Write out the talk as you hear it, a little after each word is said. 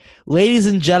Ladies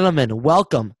and gentlemen,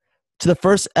 welcome to the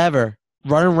first ever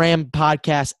Runnin Ram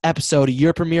podcast episode,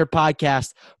 your premier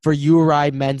podcast for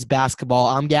URI men's basketball.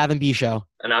 I'm Gavin Bishow.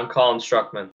 And I'm Colin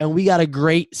Struckman. And we got a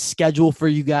great schedule for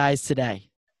you guys today.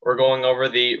 We're going over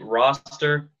the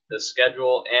roster, the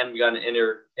schedule, and we got an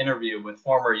interview with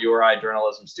former URI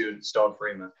journalism student Stone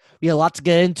Freeman. We got a lot to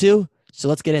get into, so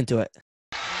let's get into it.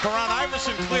 Karan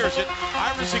Iverson clears it.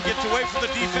 Iverson gets away from the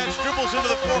defense, dribbles into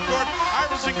the forecourt.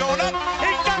 Iverson going up.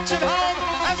 He ducks it home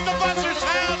as the buzzer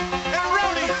sound. And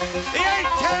RHODY, the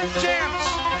 8-10 champs.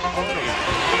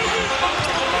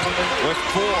 With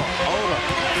four, Oda,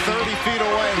 30 feet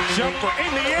away, jumper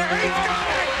in the air. He's got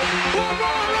it.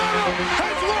 Lamar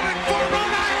has won it for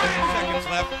Rhode Island. Seconds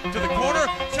left to the corner.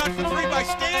 Shot for three by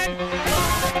Stan.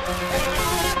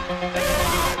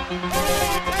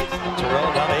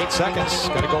 Terrell down to 8 seconds.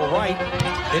 Got to go right.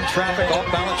 In traffic,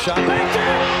 off-balance shot.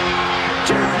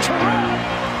 Jared Terrell.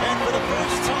 And for the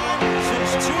first time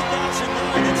since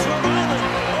 2009, it's Rhode Island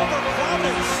over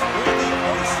Providence with the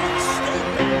Ocean State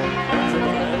Band.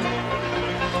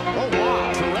 Oh,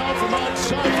 wow. Terrell from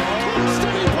outside.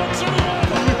 He puts it in.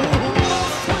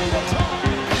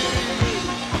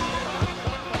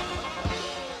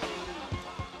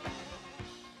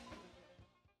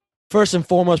 First and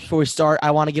foremost, before we start,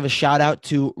 I want to give a shout out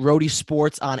to RHODY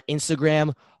Sports on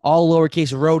Instagram, all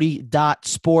lowercase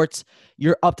RHODY.sports.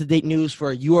 Your up-to-date news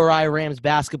for URI Rams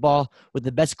basketball with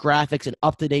the best graphics and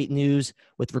up-to-date news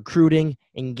with recruiting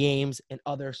and games and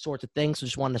other sorts of things. So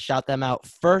just wanted to shout them out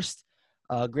first.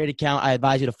 Great account. I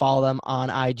advise you to follow them on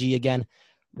IG again,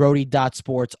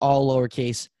 RHODY.sports, all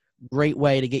lowercase. Great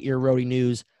way to get your RHODY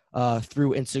news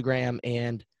through Instagram,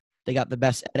 and they got the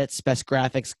best edits, best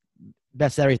graphics,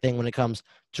 best everything when it comes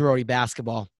to RHODY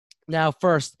basketball. Now,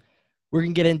 first, we're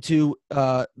going to get into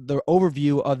the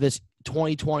overview of this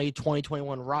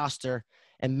 2020-2021 roster.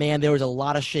 And, man, there was a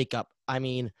lot of shakeup. I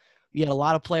mean, we had a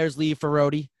lot of players leave for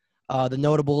RHODY. The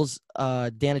notables,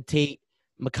 Dana Tate,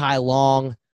 Mekhi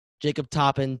Long, Jacob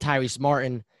Toppin, Tyrese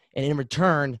Martin. And in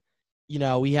return, you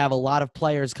know, we have a lot of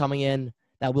players coming in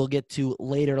that we'll get to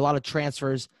later, a lot of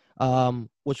transfers,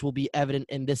 which will be evident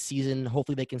in this season.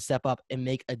 Hopefully they can step up and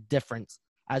make a difference.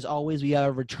 As always, we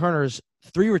have returners,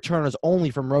 3 returners only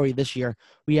from RHODY this year.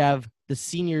 We have the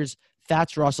seniors,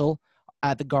 Fats Russell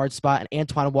at the guard spot, and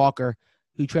Antoine Walker,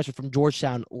 who transferred from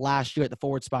Georgetown last year at the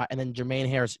forward spot, and then Jermaine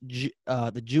Harris,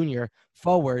 the junior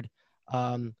forward,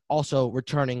 also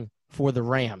returning for the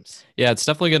Rams. Yeah, it's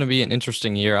definitely going to be an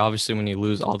interesting year. Obviously, when you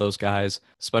lose all those guys,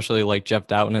 especially like Jeff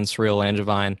Doughton and Cyril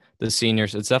Langevin, the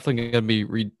seniors, it's definitely going to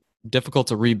be difficult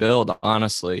to rebuild,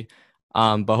 honestly.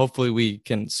 But hopefully we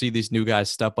can see these new guys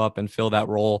step up and fill that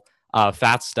role.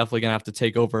 Fats definitely going to have to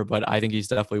take over, but I think he's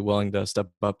definitely willing to step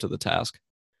up to the task.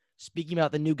 Speaking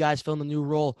about the new guys filling the new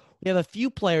role, we have a few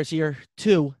players here,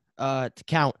 too, to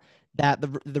count, that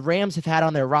the Rams have had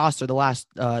on their roster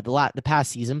the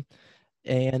past season,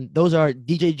 and those are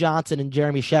DJ Johnson and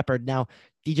Jeremy Shepard. Now,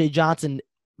 DJ Johnson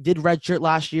did redshirt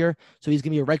last year, so he's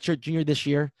going to be a redshirt junior this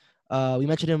year. We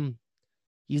mentioned him.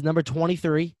 He's number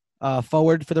 23,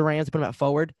 forward for the Rams. Put him at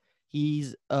forward.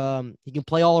 He can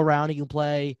play all around. He can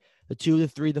play the 2, the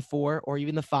 3, the 4, or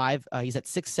even the 5. He's at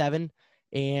 6'7",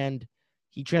 and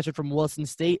he transferred from Wilson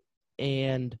State.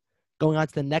 And going on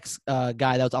to the next guy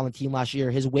that was on the team last year,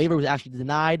 his waiver was actually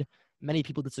denied. Many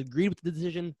people disagreed with the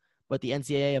decision, but the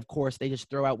NCAA, of course, they just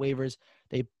throw out waivers.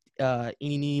 They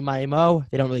eeny, meeny, miny, mo.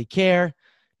 They don't really care.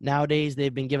 Nowadays,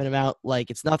 they've been giving him out like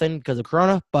it's nothing because of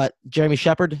Corona. But Jeremy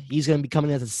Shepard, he's going to be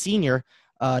coming in as a senior,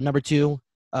 number 2.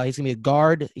 He's going to be a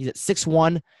guard. He's at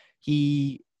 6'1".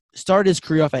 He started his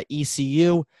career off at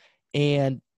ECU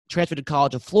and transferred to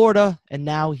College of Florida, and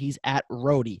now he's at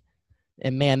RHODY.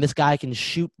 And, man, this guy can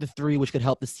shoot the 3, which could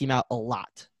help this team out a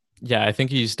lot. Yeah, I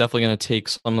think he's definitely going to take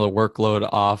some of the workload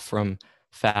off from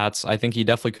Fats. I think he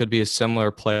definitely could be a similar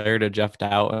player to Jeff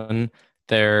Doughton.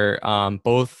 They're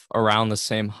both around the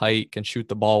same height, can shoot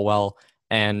the ball well,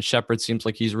 and Shepard seems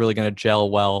like he's really going to gel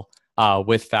well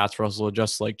with Fats Russell,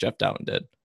 just like Jeff Doughton did.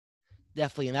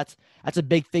 Definitely, and that's a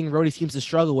big thing RHODY seems to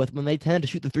struggle with. When they tend to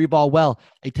shoot the 3 ball well,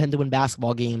 they tend to win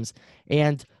basketball games.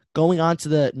 And going on to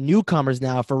the newcomers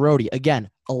now for RHODY, again,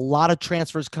 a lot of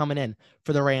transfers coming in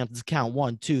for the Rams. Let's count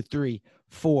 1, 2, 3,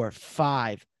 4,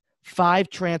 5. 5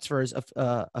 transfers, of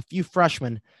a few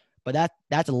freshmen. But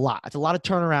that's a lot. That's a lot of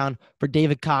turnaround for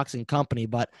David Cox and company.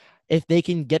 But if they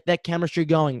can get that chemistry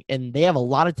going, and they have a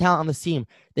lot of talent on this team,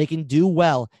 they can do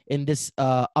well in this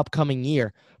upcoming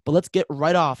year. But let's get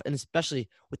right off, and especially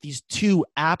with these 2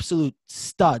 absolute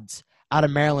studs out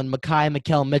of Maryland, Mekhi and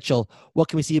Mikel Mitchell. What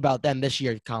can we see about them this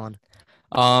year, Colin?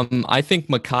 I think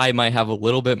Mekhi might have a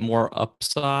little bit more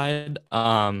upside.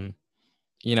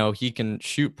 he can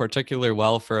shoot particularly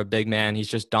well for a big man. He's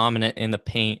just dominant in the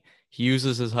paint. He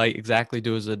uses his height exactly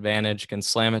to his advantage, can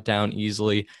slam it down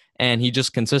easily, and he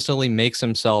just consistently makes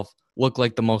himself look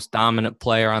like the most dominant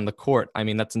player on the court. I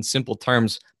mean, that's in simple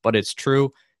terms, but it's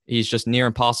true. He's just near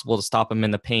impossible to stop him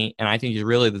in the paint, and I think he's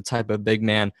really the type of big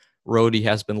man RHODY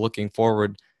has been looking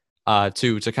forward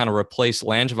to kind of replace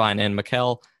Langevin and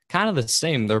Mikal. Kind of the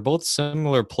same. They're both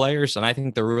similar players, and I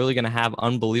think they're really going to have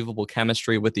unbelievable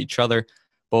chemistry with each other,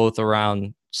 both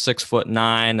around 6'9".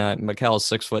 Mikal is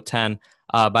 6'10".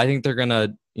 But I think they're going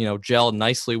to, gel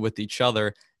nicely with each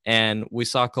other. And we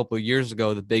saw a couple of years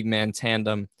ago the big man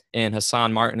tandem in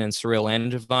Hassan Martin and Cyril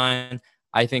Langevin.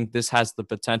 I think this has the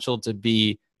potential to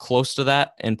be close to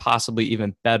that and possibly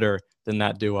even better than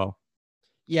that duo.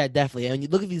 Yeah, definitely. And when you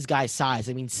look at these guys' size,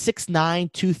 I mean,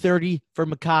 6'9", 230 for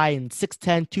Makai and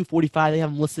 6'10", 245. They have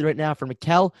them listed right now for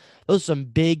Mikal. Those are some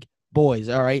big boys.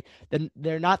 All right. Then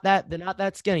they're not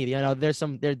that skinny.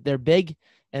 They're big,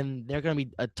 and they're going to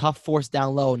be a tough force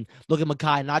down low. And look at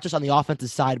Makai, not just on the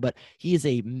offensive side, but he is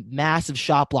a massive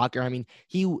shot blocker. I mean,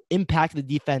 he impacted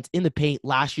the defense in the paint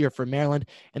last year for Maryland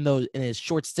in his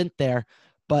short stint there.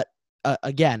 But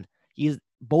again, he's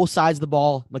both sides of the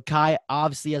ball. Makai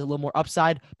obviously has a little more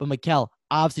upside, but Mikal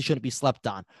obviously shouldn't be slept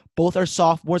on. Both are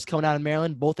sophomores coming out of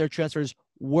Maryland. Both their transfers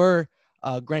were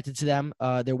granted to them.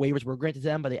 Their waivers were granted to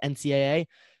them by the NCAA.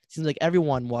 Seems like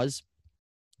everyone was.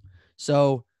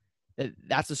 So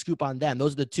that's the scoop on them.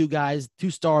 Those are the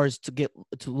two stars to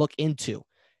look into.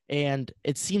 And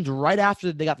it seemed right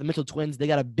after they got the Mitchell twins, they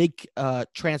got a big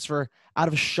transfer out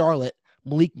of Charlotte,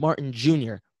 Malik Martin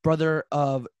Jr., brother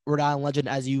of Rhode Island legend,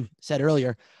 as you said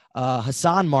earlier,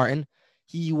 Hassan Martin.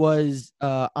 He was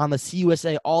on the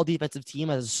CUSA all-defensive team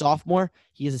as a sophomore.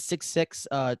 He is a 6'6",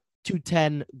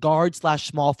 210 guard /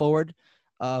 small forward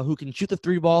who can shoot the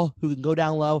three ball, who can go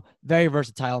down low, very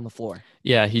versatile on the floor.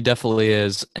 Yeah, he definitely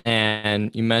is.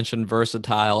 And you mentioned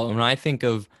versatile. When I think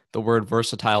of the word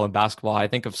versatile in basketball, I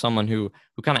think of someone who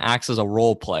kind of acts as a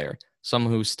role player,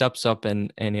 someone who steps up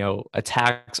and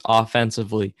attacks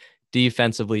offensively,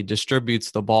 defensively,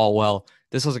 distributes the ball well.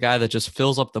 This is a guy that just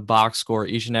fills up the box score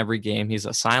each and every game. He's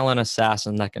a silent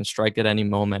assassin that can strike at any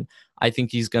moment. I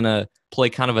think he's going to play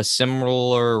kind of a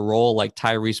similar role like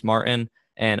Tyrese Martin,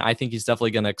 and I think he's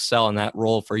definitely going to excel in that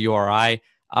role for URI.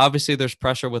 Obviously, there's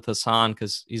pressure with Hassan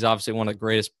because he's obviously one of the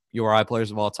greatest URI players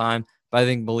of all time, but I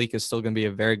think Malik is still going to be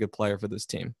a very good player for this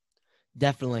team.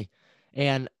 Definitely.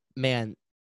 And, man,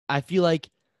 I feel like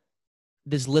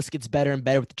this list gets better and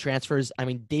better with the transfers. I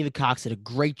mean, David Cox did a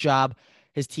great job.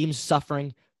 His team's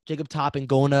suffering. Jacob Toppin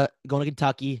going to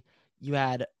Kentucky. You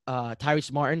had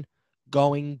Tyrese Martin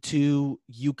going to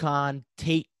UConn,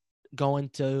 Tate going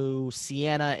to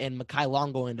Siena, and Makai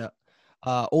Long going to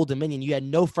Old Dominion. You had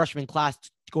no freshman class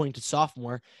going to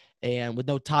sophomore, and with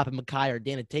no Toppin, Makai, or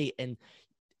Dana Tate, and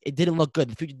it didn't look good.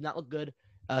 The future did not look good,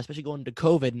 especially going into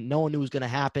COVID. No one knew it was going to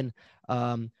happen.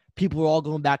 People were all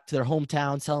going back to their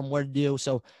hometowns, telling them what to do.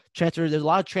 So there's a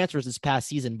lot of transfers this past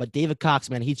season, but David Cox,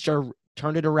 man, he sure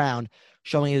turned it around,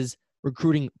 showing his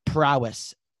recruiting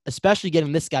prowess, especially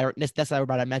getting this guy. That's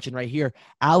everybody I mentioned right here,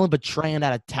 Alan Bertrand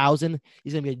out of Towson.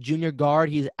 He's going to be a junior guard.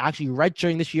 He's actually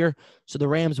redshirting this year, so the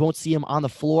Rams won't see him on the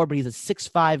floor, but he's a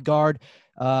 6'5" guard,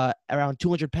 around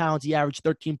 200 pounds. He averaged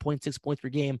 13.6 points per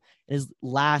game in his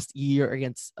last year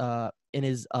in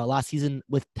his last season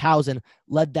with Towson,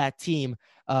 led that team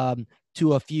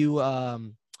to a few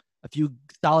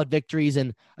solid victories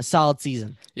and a solid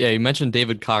season. Yeah, you mentioned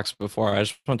David Cox before. I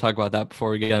just want to talk about that before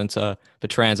we get into the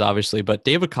trans, obviously. But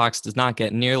David Cox does not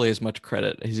get nearly as much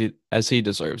credit as he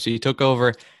deserves. He took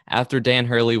over after Dan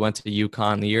Hurley went to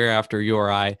UConn the year after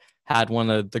URI, had one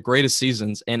of the greatest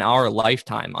seasons in our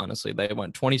lifetime, honestly. They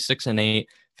went 26-8,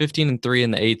 15-3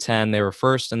 in the A10. They were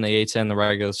first in the A10 the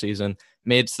regular season,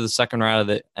 made it to the second round of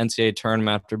the NCAA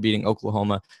tournament after beating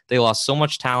Oklahoma. They lost so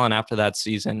much talent after that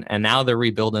season, and now they're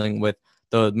rebuilding with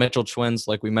the Mitchell twins,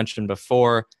 like we mentioned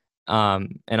before,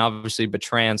 and obviously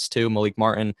Bertrand's too, Malik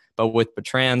Martin. But with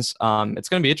Bertrand's, it's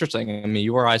going to be interesting. I mean,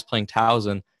 URI is playing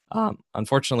Towson.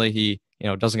 Unfortunately, he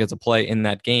doesn't get to play in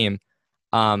that game.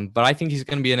 But I think he's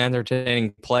going to be an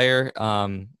entertaining player.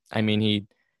 I mean,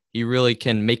 he really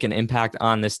can make an impact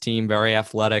on this team, very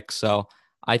athletic. So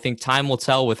I think time will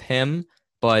tell with him.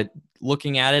 But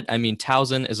looking at it, I mean,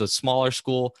 Towson is a smaller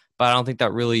school, but I don't think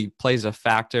that really plays a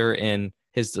factor in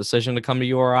his decision to come to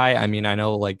URI. I mean, I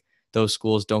know like those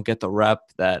schools don't get the rep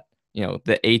that,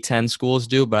 the A10 schools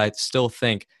do, but I still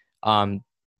think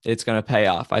it's going to pay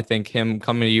off. I think him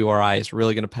coming to URI is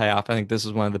really going to pay off. I think this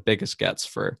is one of the biggest gets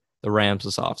for the Rams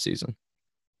this offseason.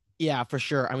 Yeah, for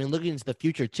sure. I mean, looking into the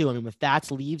future too. I mean, when Thats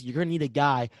leaves, you're gonna need a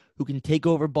guy who can take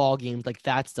over ball games like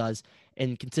Thats does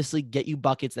and consistently get you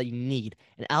buckets that you need.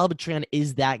 And Albatran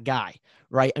is that guy,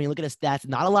 right? I mean, look at his stats.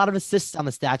 Not a lot of assists on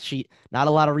the stat sheet, not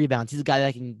a lot of rebounds. He's a guy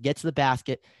that can get to the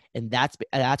basket, and that's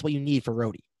what you need for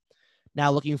Rhodey. Now,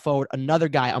 looking forward, another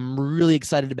guy I'm really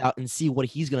excited about and see what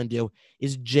he's going to do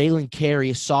is Jalen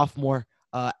Carey, a sophomore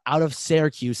out of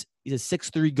Syracuse. He's a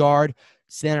 6'3" guard,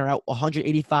 standing around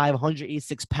 185,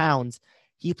 186 pounds.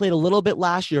 He played a little bit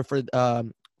last year for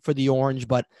the Orange,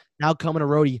 but now coming to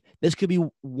Rhodey, this could be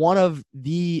one of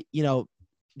the,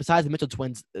 besides the Mitchell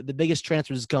twins, the biggest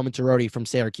transfers coming to Rhodey from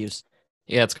Syracuse.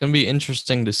 Yeah, it's going to be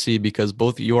interesting to see because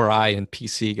both URI and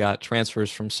PC got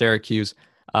transfers from Syracuse.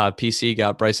 PC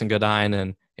got Bryson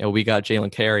Godine, and we got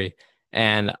Jalen Carey.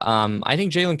 And I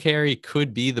think Jalen Carey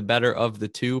could be the better of the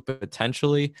two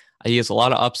potentially. He has a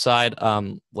lot of upside,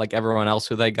 like everyone else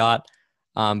who they got.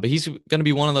 But he's going to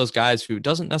be one of those guys who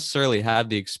doesn't necessarily have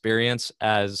the experience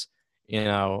as,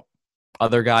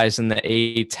 other guys in the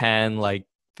A10, like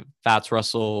Fats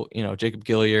Russell, Jacob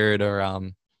Gilliard,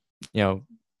 or,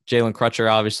 Jalen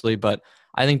Crutcher, obviously. But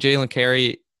I think Jalen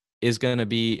Carey is going to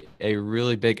be a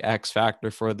really big X factor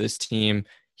for this team.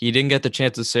 He didn't get the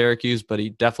chance at Syracuse, but he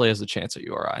definitely has a chance at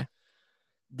URI.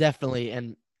 Definitely.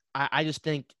 And I just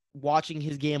think watching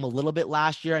his game a little bit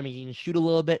last year, I mean, he can shoot a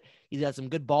little bit. He's got some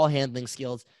good ball handling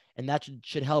skills, and that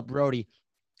should help Rhodey,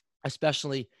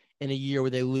 especially in a year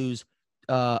where they lose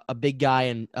a big guy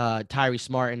in Tyrese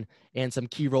Martin and some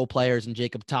key role players in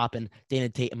Jacob Toppin, Dana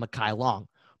Tate, and Mekhi Long.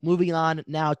 Moving on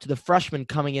now to the freshmen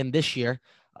coming in this year,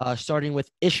 starting with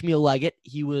Ishmael Leggett.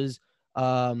 He was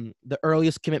the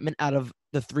earliest commitment out of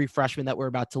the three freshmen that we're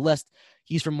about to list.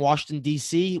 He's from Washington,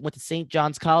 D.C., went to St.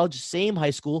 John's College, same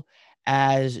high school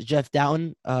as Jeff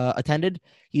Doughton attended.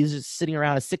 He's sitting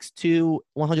around a 6'2",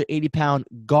 180-pound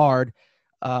guard,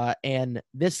 and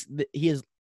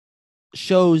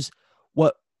shows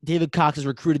what David Cox has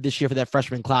recruited this year for that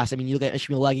freshman class. I mean, you look at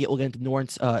Ishmael Leggett, we'll get into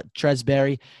Lawrence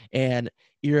Tresberry and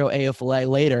Iro Aofale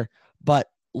later, but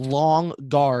long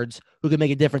guards who can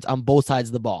make a difference on both sides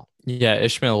of the ball. Yeah,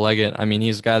 Ishmael Leggett, I mean,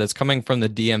 he's a guy that's coming from the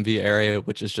DMV area,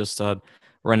 which is just a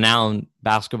renowned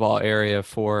basketball area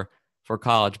for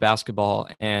college basketball.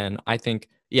 And I think,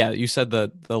 yeah, you said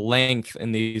the length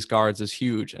in these guards is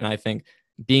huge. And I think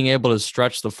being able to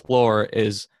stretch the floor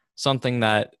is something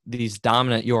that these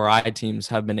dominant URI teams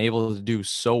have been able to do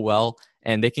so well.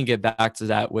 And they can get back to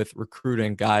that with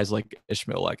recruiting guys like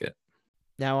Ishmael Leggett.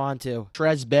 Now on to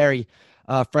Tresberry,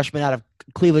 freshman out of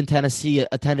Cleveland, Tennessee,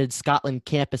 attended Scotland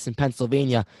campus in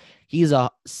Pennsylvania. He's a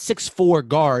 6'4"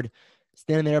 guard,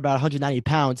 standing there about 190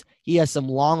 pounds. He has some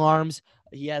long arms.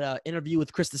 He had an interview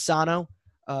with Chris Desano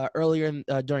earlier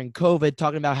during COVID,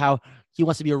 talking about how he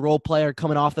wants to be a role player,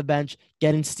 coming off the bench,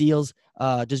 getting steals,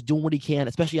 just doing what he can,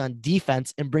 especially on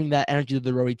defense, and bring that energy to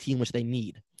the Rhodey team, which they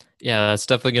need. Yeah, that's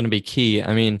definitely going to be key.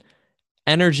 I mean,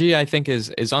 energy, I think,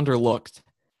 is underlooked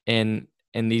in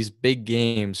these big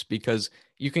games because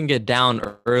you can get down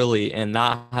early and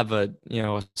not have a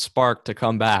spark to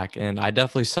come back. And I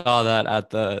definitely saw that at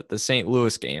the St.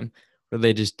 Louis game where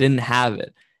they just didn't have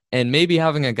it. And maybe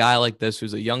having a guy like this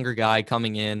who's a younger guy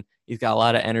coming in, he's got a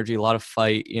lot of energy, a lot of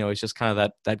fight. He's just kind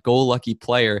of that go-lucky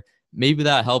player. Maybe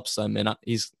that helps them. And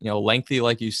he's lengthy,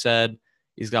 like you said.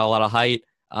 He's got a lot of height.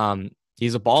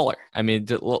 He's a baller. I mean,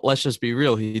 let's just be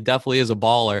real. He definitely is a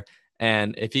baller.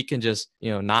 And if he can just,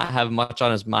 not have much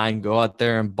on his mind, go out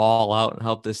there and ball out and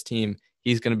help this team,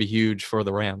 he's going to be huge for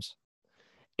the Rams.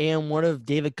 And one of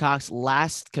David Cox's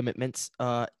last commitments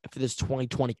for this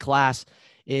 2020 class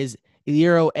is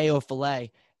Iro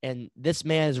Aofale. And this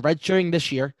man is redshirting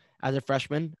this year as a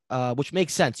freshman, which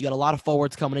makes sense. You got a lot of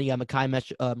forwards coming in. You have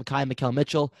Mekhi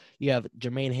Mitchell. You have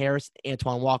Jermaine Harris,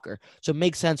 Antoine Walker. So it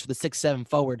makes sense for the 6'7"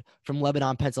 forward from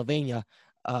Lebanon, Pennsylvania,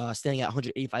 standing at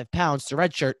 185 pounds to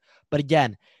redshirt. But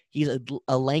again, he's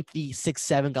a lengthy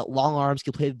 6'7", got long arms,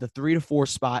 can play the 3 to 4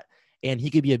 spot, and he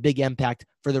could be a big impact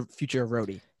for the future of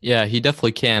Rhodey. Yeah, he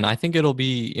definitely can. I think it'll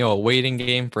be a waiting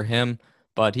game for him,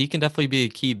 but he can definitely be a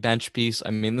key bench piece.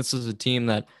 I mean, this is a team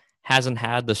that hasn't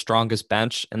had the strongest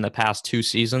bench in the past 2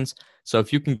 seasons. So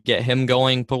if you can get him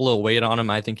going, put a little weight on him,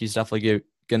 I think he's definitely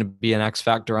going to be an X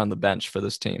factor on the bench for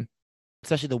this team.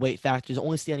 Especially the weight factor. He's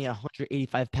only standing at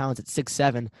 185 pounds at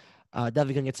 6'7".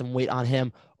 Definitely going to get some weight on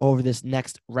him over this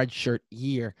next redshirt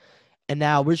year. And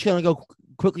now we're just going to go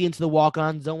quickly into the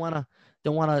walk-ons. Don't want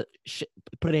to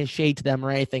put any shade to them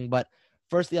or anything. But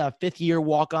first, the fifth-year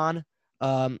walk-on,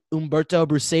 Umberto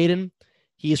Brusaden.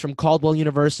 He is from Caldwell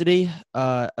University,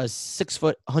 a 6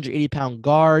 foot, 180-pound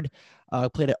guard.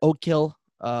 Played at Oak Hill,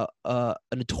 a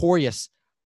notorious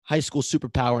high school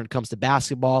superpower when it comes to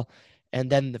basketball. And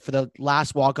then for the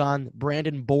last walk-on,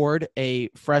 Brandon Board, a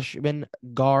freshman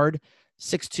guard,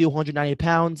 6'2", 190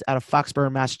 pounds, out of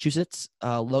Foxborough, Massachusetts,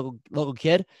 local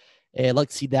kid. I'd like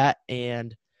to see that,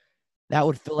 and that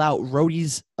would fill out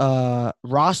RHODY's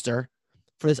roster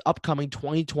for this upcoming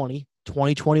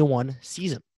 2020-2021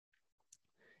 season.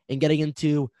 And getting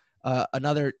into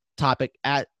another topic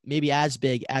maybe as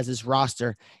big as this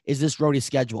roster is this RHODY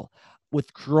schedule.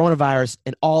 With coronavirus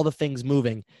and all the things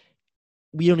moving,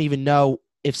 we don't even know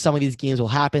if some of these games will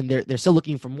happen. They're still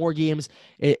looking for more games.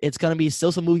 It's going to be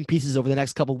still some moving pieces over the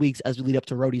next couple of weeks as we lead up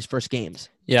to RHODY's first games.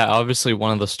 Yeah, obviously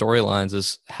one of the storylines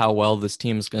is how well this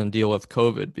team is going to deal with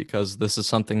COVID, because this is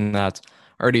something that's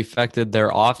already affected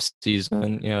their off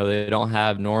season. You know, they don't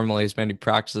have normally as many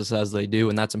practices as they do,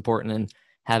 and that's important in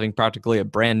having practically a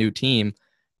brand new team.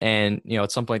 And, you know,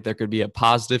 at some point there could be a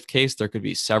positive case. There could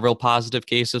be several positive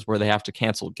cases where they have to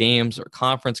cancel games or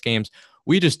conference games.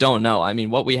 We just don't know. I mean,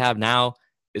 what we have now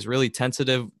is really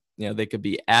tentative. You know, they could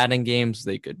be adding games.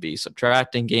 They could be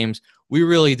subtracting games. We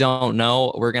really don't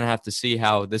know. We're going to have to see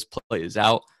how this plays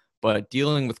out. But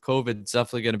dealing with COVID is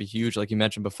definitely going to be huge, like you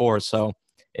mentioned before. So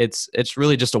it's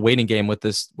really just a waiting game with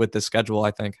this schedule,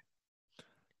 I think.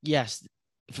 Yes,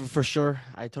 for sure.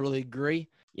 I totally agree.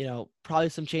 You know, probably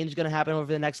some change is going to happen over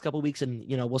the next couple of weeks, and,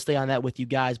 you know, we'll stay on that with you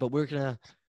guys. But we're going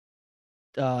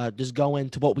to just go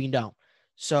into what we know.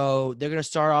 So they're going to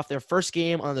start off their first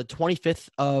game on the 25th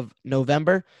of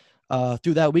November.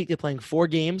 Through that week, they're playing 4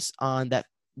 games on that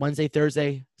Wednesday,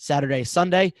 Thursday, Saturday,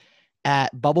 Sunday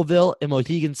at Bubbleville and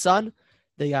Mohegan Sun.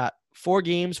 They got 4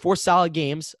 solid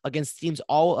games against teams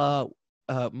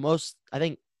most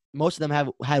of them have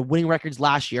had winning records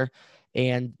last year.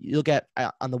 And you look at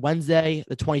on the Wednesday,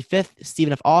 the 25th,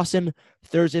 Stephen F. Austin.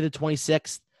 Thursday, the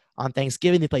 26th, on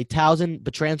Thanksgiving, they play Towson,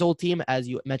 Bertrand's old team, as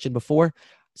you mentioned before.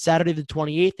 Saturday, the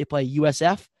 28th, they play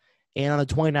USF. And on the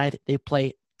 29th, they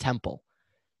play Temple.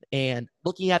 And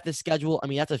looking at the schedule, I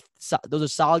mean, those are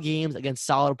solid games against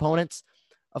solid opponents.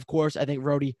 Of course, I think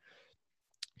RHODY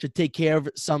should take care of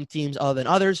some teams other than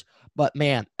others. But,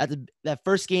 man, that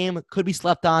first game could be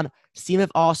slept on. Stephen F.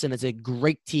 Austin is a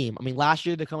great team. I mean, last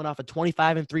year they're coming off a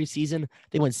 25-3 season.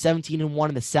 They went 17-1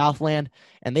 in the Southland,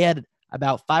 and they had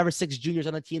about 5 or 6 juniors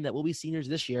on the team that will be seniors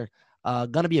this year.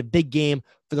 Going to be a big game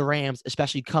for the Rams,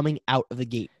 especially coming out of the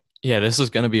gate. Yeah, this is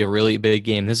going to be a really big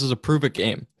game. This is a prove-it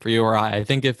game for URI. I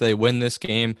think if they win this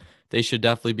game, they should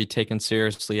definitely be taken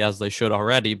seriously, as they should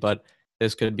already, but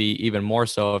this could be even more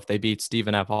so if they beat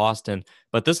Stephen F. Austin.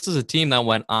 But this is a team that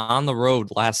went on the road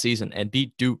last season and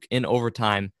beat Duke in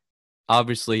overtime,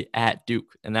 obviously at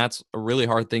Duke. And that's a really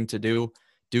hard thing to do.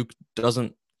 Duke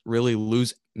doesn't really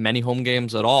lose many home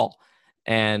games at all.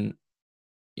 And,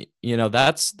 you know,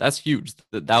 that's huge.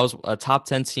 That was a top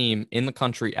 10 team in the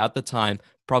country at the time,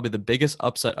 probably the biggest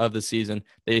upset of the season.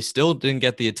 They still didn't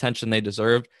get the attention they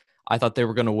deserved. I thought they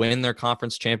were going to win their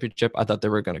conference championship. I thought they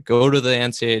were going to go to the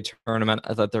NCAA tournament.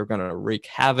 I thought they were going to wreak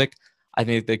havoc. I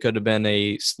think they could have been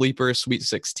a sleeper Sweet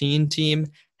 16 team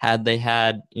had they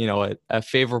had, you know, a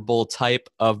favorable type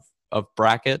of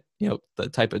bracket, you know, the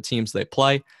type of teams they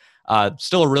play.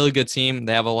 Still a really good team.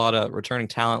 They have a lot of returning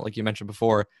talent, like you mentioned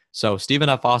before. So Stephen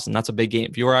F. Austin, that's a big game.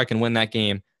 If URI can win that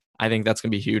game, I think that's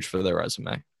going to be huge for their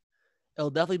resume.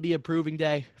 It'll definitely be a proving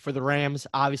day for the Rams,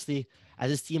 obviously, as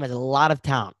this team has a lot of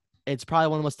talent. It's probably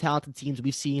one of the most talented teams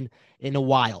we've seen in a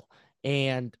while.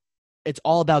 And it's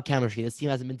all about chemistry. This team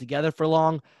hasn't been together for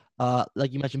long.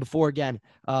 Like you mentioned before, again,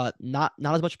 not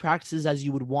as much practices as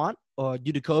you would want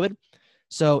due to COVID.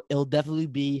 So it'll definitely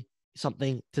be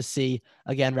something to see.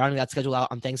 Again, rounding that schedule out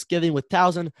on Thanksgiving with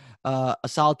Towson, a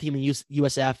solid team in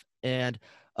USF, and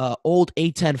old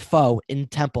A10 foe in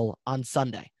Temple on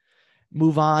Sunday.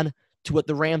 Move on to what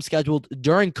the Rams scheduled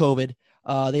during COVID.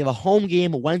 They have a home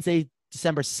game Wednesday,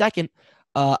 December 2nd,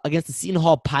 against the Seton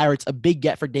Hall Pirates, a big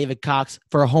get for David Cox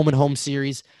for a home-and-home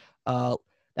series.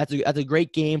 That's a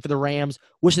great game for the Rams.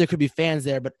 Wish there could be fans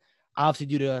there, but obviously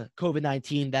due to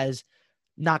COVID-19, that is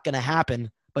not going to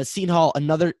happen. But Seton Hall,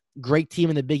 another great team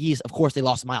in the Big East. Of course, they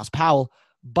lost Miles Powell,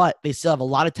 but they still have a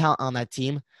lot of talent on that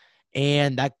team,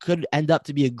 and that could end up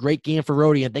to be a great game for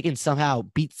RHODY. If they can somehow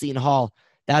beat Seton Hall,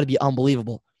 that would be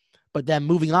unbelievable. But then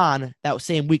moving on, that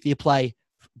same week they play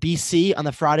BC on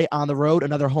the Friday on the road,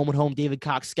 another home-and-home David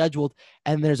Cox scheduled,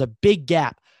 and there's a big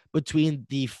gap between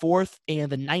the 4th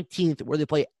and the 19th where they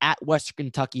play at Western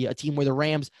Kentucky, a team where the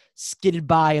Rams skidded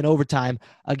by in overtime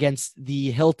against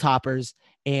the Hilltoppers.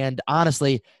 And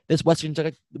honestly, this Western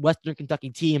Kentucky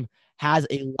team has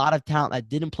a lot of talent that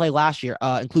didn't play last year,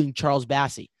 including Charles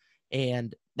Bassey.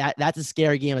 And that's a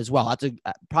scary game as well. That's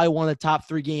probably one of the top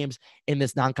 3 games in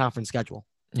this non-conference schedule.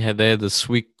 Yeah, they had to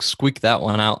squeak that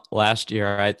one out last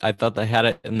year. I thought they had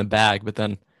it in the bag, but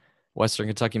then Western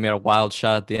Kentucky made a wild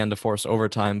shot at the end to force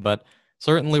overtime. But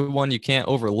certainly one you can't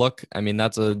overlook. I mean,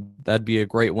 that'd be a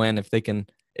great win if they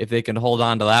can hold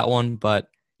on to that one. But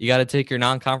you got to take your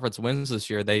non-conference wins this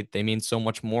year. They mean so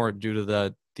much more due to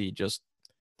the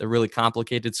really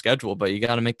complicated schedule. But you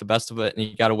got to make the best of it, and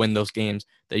you got to win those games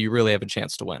that you really have a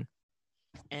chance to win.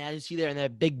 And as you see there in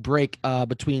that big break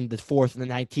between the 4th and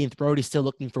the 19th, Brody's still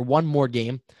looking for one more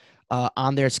game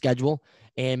on their schedule.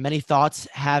 And many thoughts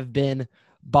have been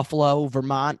Buffalo,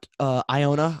 Vermont,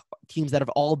 Iona, teams that are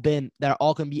all going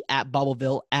to be at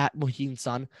Bubbleville, at Mohegan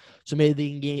Sun. So maybe they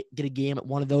can get a game at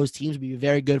one of those teams. Would be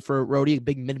very good for Rhody. A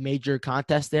big mid-major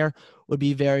contest there would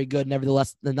be very good.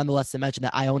 Nonetheless, to mention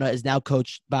that Iona is now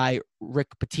coached by Rick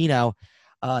Pitino.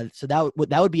 So that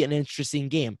would be an interesting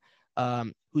game.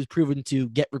 Who's proven to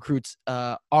get recruits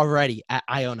already at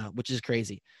Iona, which is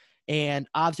crazy. And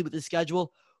obviously with the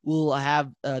schedule, we'll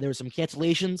have there were some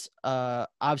cancellations.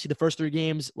 Obviously the first 3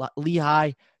 games,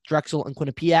 Lehigh, Drexel, and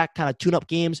Quinnipiac, kind of tune-up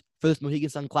games for this Mohegan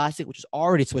Sun Classic, which is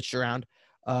already switched around,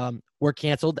 were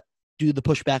canceled due to the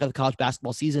pushback of the college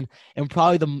basketball season. And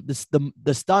probably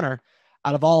the stunner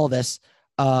out of all of this,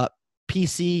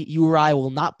 PC URI will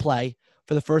not play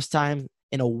for the first time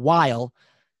in a while.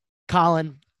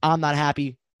 Colin, I'm not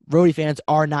happy. Rhody fans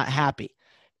are not happy.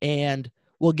 And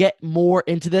we'll get more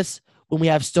into this when we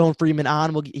have Stone Freeman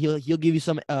on. He'll give you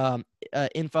some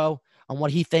info on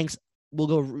what he thinks. We'll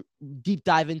go deep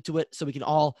dive into it so we can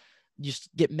all just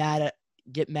get mad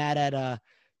at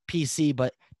PC.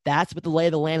 But that's what the lay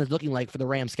of the land is looking like for the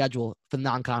Rams schedule for the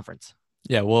non-conference.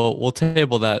 Yeah, we'll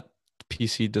table that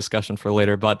PC discussion for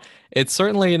later, but it's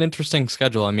certainly an interesting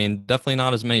schedule. I mean, definitely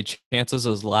not as many chances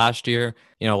as last year.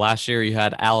 Last year you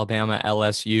had Alabama,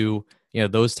 LSU,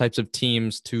 those types of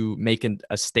teams to make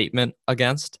a statement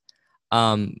against.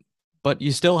 But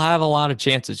you still have a lot of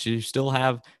chances. You still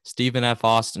have Stephen F.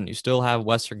 Austin. You still have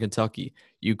Western Kentucky.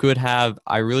 You could have,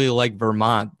 I really like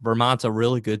Vermont. Vermont's a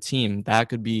really good team. That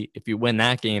could be, if you win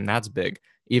that game, that's big.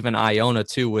 Even Iona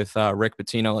too with Rick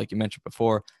Pitino, like you mentioned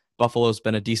before. Buffalo's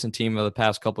been a decent team over the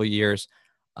past couple of years.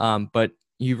 But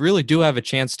you really do have a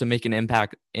chance to make an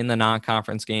impact in the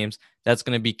non-conference games. That's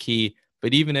going to be key.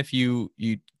 But even if you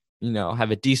have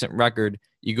a decent record,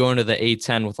 you go into the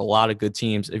A10 with a lot of good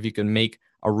teams. If you can make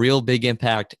a real big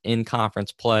impact in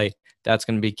conference play, that's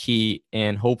going to be key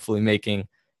in hopefully making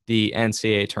the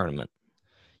NCAA tournament.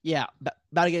 Yeah,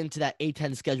 about to get into that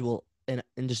A10 schedule in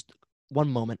just one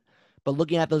moment. But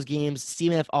looking at those games,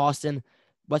 Stephen F. Austin,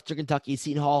 Western Kentucky,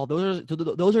 Seton Hall,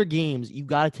 those are games you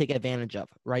got to take advantage of,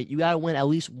 right? You got to win at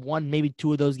least one, maybe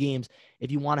 2 of those games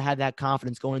if you want to have that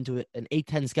confidence going into an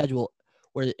A10 schedule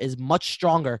where it is much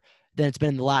stronger than it's been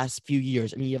in the last few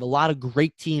years. I mean, you have a lot of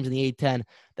great teams in the A10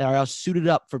 that are suited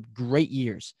up for great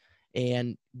years.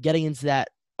 And getting into that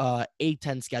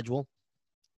A10 schedule,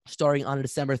 starting on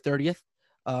December 30th,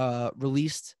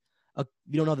 released.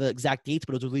 We don't know the exact dates,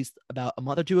 but it was released about a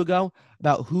month or 2 ago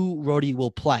about who Rhody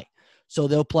will play. So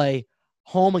they'll play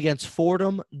home against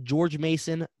Fordham, George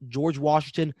Mason, George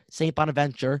Washington, St.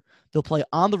 Bonaventure. They'll play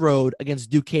on the road against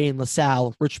Duquesne,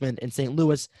 LaSalle, Richmond, and St.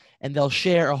 Louis. And they'll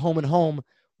share a home and home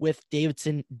with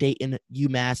Davidson, Dayton,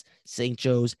 UMass, St.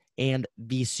 Joe's, and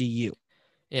VCU.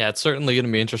 Yeah, it's certainly going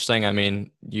to be interesting. I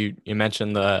mean, you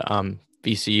mentioned the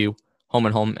VCU home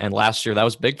and home, and last year that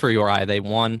was big for URI. They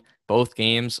won both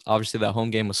games. Obviously, that home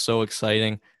game was so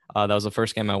exciting. That was the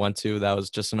first game I went to. That was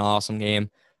just an awesome game.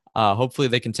 Hopefully,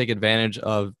 they can take advantage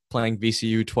of playing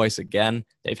VCU twice again.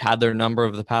 They've had their number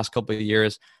over the past couple of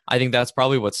years. I think that's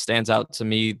probably what stands out to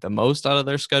me the most out of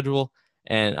their schedule.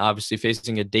 And obviously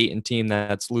facing a Dayton team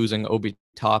that's losing Obi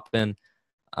Toppin,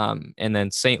 and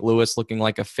then St. Louis looking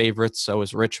like a favorite, so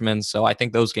is Richmond. So I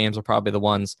think those games are probably the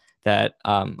ones that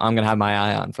I'm going to have my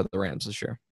eye on for the Rams this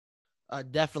year.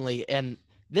 Definitely. And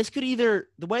this could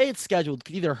the way it's scheduled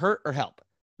could either hurt or help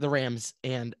the Rams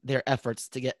and their efforts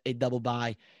to get a double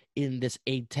bye in this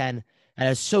A10 that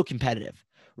is so competitive,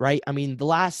 right? I mean, the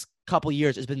last couple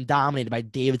years has been dominated by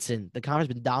Davidson. The conference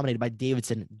has been dominated by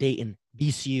Davidson, Dayton,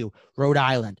 VCU, Rhode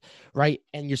Island, right?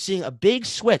 And you're seeing a big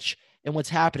switch in what's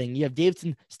happening. You have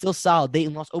Davidson still solid.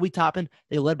 Dayton lost Obi Toppin.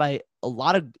 They led by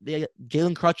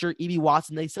Galen Crutcher, E.B.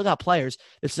 Watson. They still got players.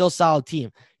 They're still a solid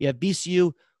team. You have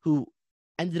VCU, who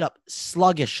ended up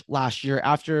sluggish last year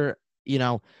after,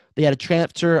 they had a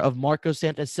transfer of Marco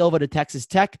Santos Silva to Texas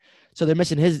Tech. So they're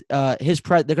missing they're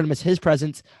going to miss his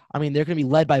presence. I mean, they're going to be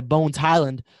led by Bones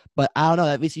Highland, but I don't know.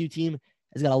 That VCU team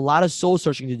has got a lot of soul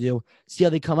searching to do. See how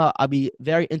they come out. I'll be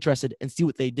very interested and see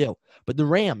what they do. But the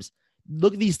Rams,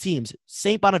 look at these teams: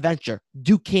 St. Bonaventure,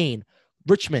 Duquesne,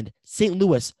 Richmond, St.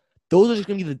 Louis. those are just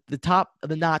going to be the top of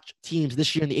the notch teams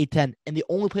this year in the A10, and they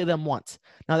only play them once.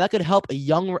 Now that could help a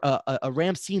young a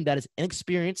Rams team that is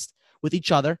inexperienced with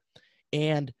each other,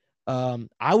 and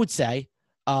I would say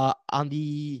on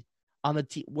the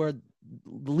team where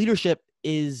the leadership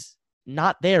is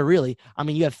not there really. I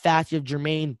mean, you have Fats, you have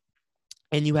Jermaine,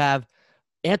 and you have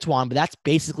Antoine, but that's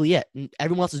basically it. And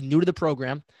everyone else is new to the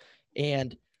program,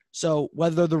 and so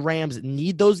whether the Rams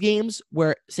need those games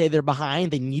where, say, they're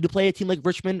behind, they need to play a team like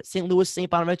Richmond, St. Louis, St.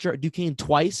 Bonaventure, or Duquesne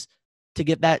twice to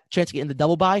get that chance to get in the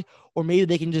double bye, or maybe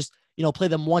they can just, play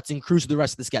them once and cruise through the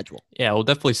rest of the schedule. Yeah, we'll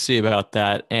definitely see about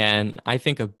that. And I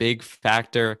think a big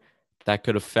factor that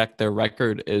could affect their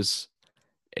record is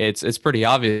it's pretty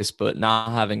obvious, but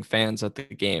not having fans at the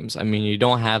games. I mean, you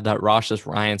don't have that Rochas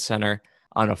Ryan Center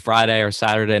on a Friday or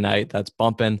Saturday night that's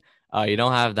bumping. You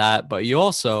don't have that, but you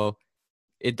also –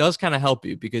 it does kind of help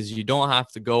you because you don't have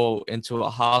to go into a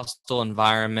hostile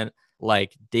environment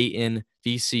like Dayton,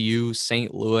 VCU,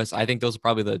 St. Louis. I think those are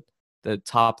probably the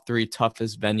top 3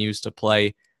 toughest venues to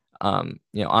play, on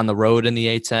the road in the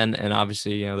A10. And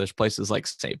obviously, there's places like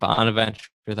St.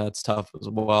 Bonaventure that's tough as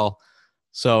well.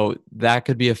 So that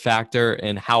could be a factor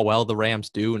in how well the Rams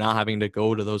do, not having to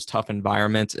go to those tough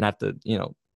environments and have to,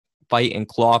 fight and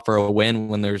claw for a win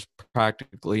when there's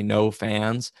practically no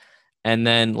fans. And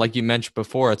then, like you mentioned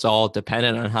before, it's all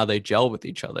dependent on how they gel with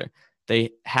each other.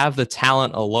 They have the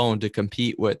talent alone to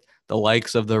compete with the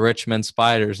likes of the Richmond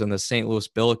Spiders and the St. Louis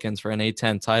Billikens for an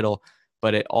A10 title,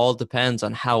 but it all depends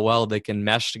on how well they can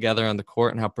mesh together on the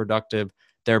court and how productive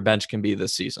their bench can be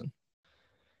this season.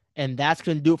 And that's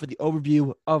going to do it for the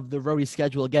overview of the Rhody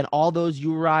schedule. Again, all those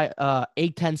URI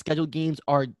A10 scheduled games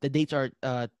the dates are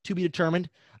to be determined,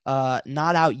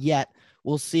 not out yet.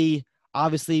 We'll see,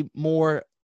 obviously, more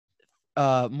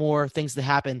things to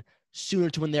happen sooner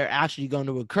to when they're actually going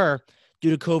to occur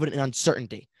due to COVID and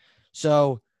uncertainty.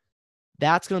 So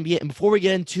that's going to be it. And before we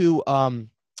get into our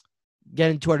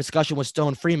discussion with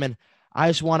Stone Freeman, I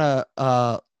just want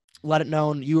to let it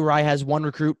known URI has 1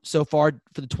 recruit so far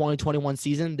for the 2021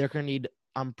 season. They're going to need,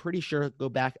 I'm pretty sure they're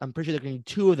going to need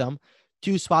 2 of them,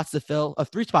 3 spots to fill,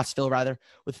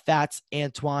 with Fats,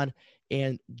 Antoine,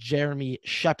 and Jeremy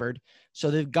Shepard.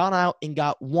 So they've gone out and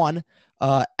got 1.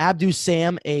 Abdu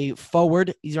Sam, a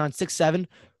forward. He's around 6'7"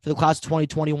 for the class of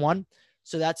 2021.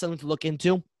 So that's something to look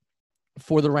into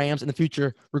for the Rams in the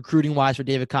future, recruiting-wise for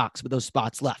David Cox with those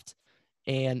spots left.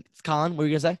 And Colin, what were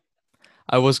you going to say?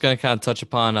 I was going to kind of touch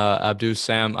upon Abdu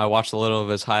Sam. I watched a little of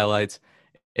his highlights.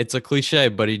 It's a cliche,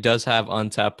 but he does have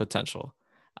untapped potential.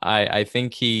 I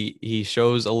think he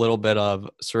shows a little bit of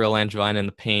Cyril Langevin in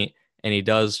the paint, and he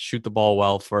does shoot the ball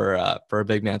well for a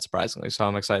big man, surprisingly. So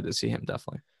I'm excited to see him,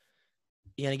 definitely.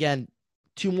 And again,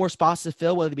 2 more spots to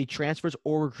fill, whether they be transfers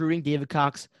or recruiting. David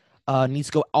Cox needs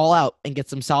to go all out and get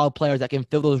some solid players that can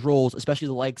fill those roles, especially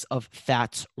the likes of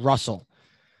Fats Russell.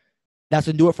 That's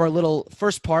going to do it for our little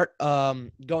first part,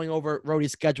 going over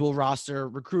Rhody's schedule, roster,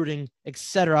 recruiting,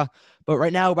 etc. But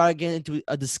right now, we're about to get into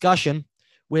a discussion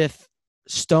with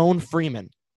Stone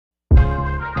Freeman.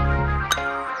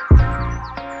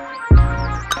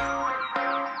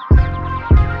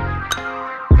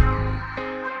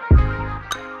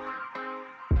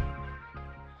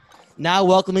 Now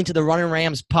welcoming to the Runnin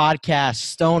Rams podcast,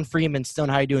 Stone Freeman. Stone,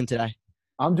 how are you doing today?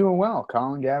 I'm doing well,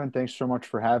 Colin, Gavin. Thanks so much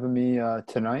for having me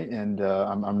tonight, and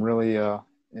I'm really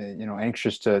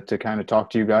anxious to kind of talk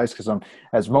to you guys because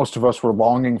as most of us were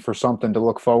longing for something to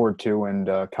look forward to, and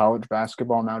college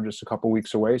basketball now just a couple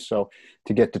weeks away. So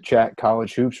to get to chat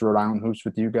college hoops, Rhode Island hoops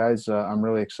with you guys, I'm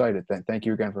really excited. Thank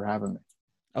you again for having me.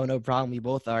 Oh, no problem. We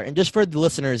both are. And just for the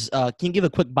listeners, can you give a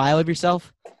quick bio of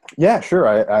yourself? Yeah,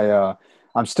 sure.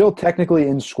 I'm still technically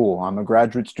in school. I'm a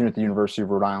graduate student at the University of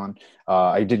Rhode Island.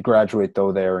 I did graduate,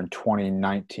 though, there in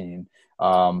 2019.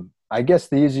 I guess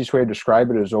the easiest way to describe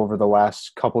it is over the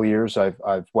last couple of years, I've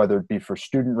whether it be for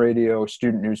student radio,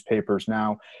 student newspapers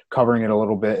now, covering it a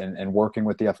little bit and working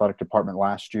with the athletic department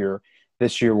last year.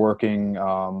 This year working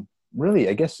really,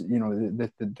 I guess,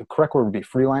 the correct word would be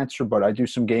freelancer, but I do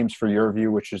some games for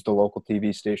YourView, which is the local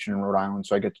TV station in Rhode Island.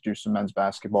 So I get to do some men's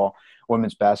basketball,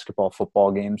 women's basketball,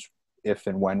 football games. If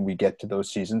and when we get to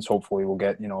those seasons, hopefully we'll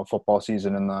get, a football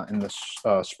season in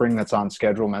the spring that's on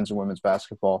schedule, men's and women's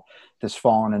basketball this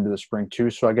fall and into the spring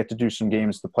too. So I get to do some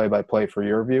games, the play-by-play for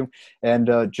YourView, and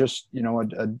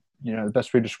the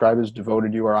best way to describe it is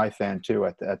devoted URI fan too.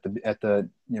 At the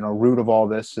root of all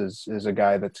this is a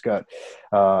guy that's got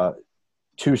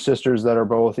 2 sisters that are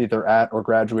both either at or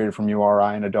graduated from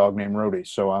URI and a dog named Rhody.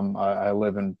 So I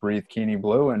live and breathe Keene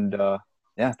Blue, and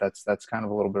that's kind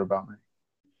of a little bit about me.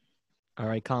 All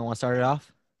right, Colin, want to start it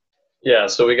off? Yeah,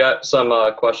 so we got some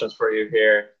questions for you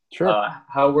here. Sure.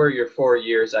 How were your 4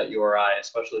 years at URI,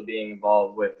 especially being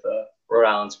involved with the Rhode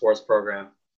Island sports program?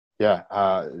 Yeah,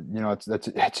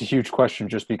 that's a huge question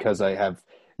just because I have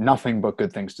nothing but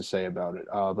good things to say about it.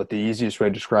 But the easiest way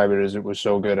to describe it is it was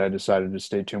so good I decided to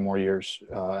stay 2 more years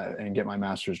and get my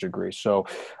master's degree. So,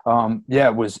 yeah,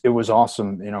 it was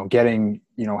awesome. Getting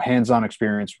hands-on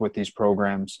experience with these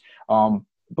programs.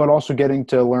 But also getting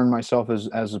to learn myself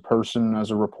as a person,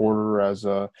 as a reporter, as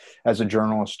a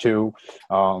journalist too.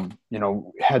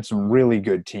 Had some really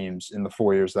good teams in the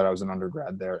 4 years that I was an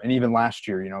undergrad there, and even last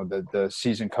year, the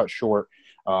season cut short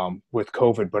with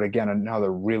COVID. But again,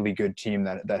 another really good team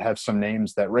that have some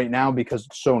names that right now, because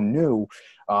it's so new,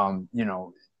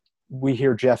 we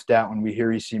hear Jeff Doughton, we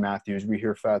hear E.C. Matthews, we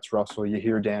hear Fats Russell, you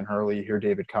hear Dan Hurley, you hear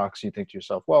David Cox. You think to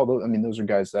yourself, well, those are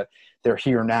guys that they're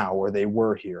here now or they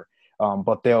were here.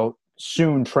 But they'll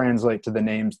soon translate to the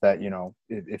names that,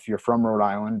 if you're from Rhode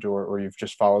Island or you've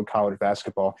just followed college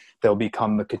basketball, they'll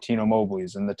become the Cuttino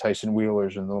Mobleys and the Tyson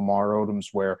Wheelers and the Lamar Odoms,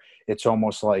 where it's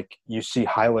almost like you see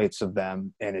highlights of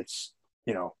them and it's,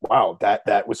 wow,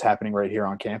 that was happening right here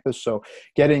on campus. So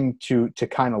getting to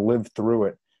kind of live through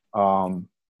it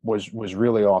was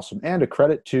really awesome. And a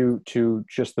credit to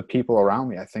just the people around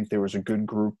me. I think there was a good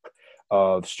group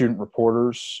of student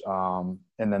reporters, and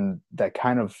then that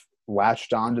kind of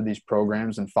latched onto these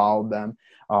programs and followed them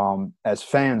as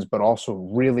fans, but also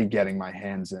really getting my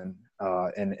hands in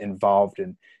and involved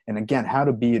in. And again, how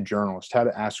to be a journalist, how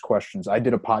to ask questions. I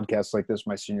did a podcast like this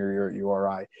my senior year at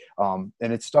URI.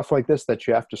 And it's stuff like this that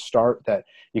you have to start, that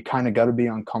you kind of got to be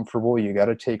uncomfortable. You got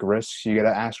to take risks. You got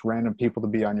to ask random people to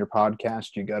be on your podcast.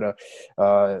 You got to,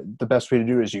 the best way to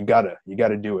do it is you got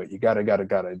to do it. You got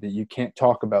to. You can't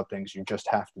talk about things. You just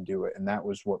have to do it. And that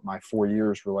was what my 4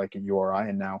 years were like at URI.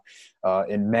 And now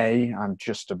in May, I'm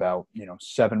just about,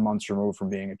 7 months removed from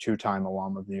being a 2-time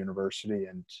alum of the university.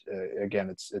 And again,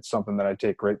 it's something that I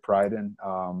take great pride in,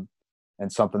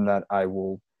 and something that I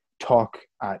will talk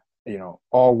at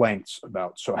all lengths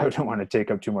about. So I don't want to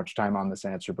take up too much time on this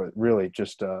answer, but really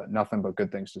just nothing but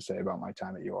good things to say about my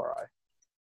time at URI.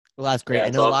 Well, that's great. Yeah, I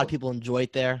know awesome. a lot of people enjoy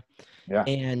it there. Yeah.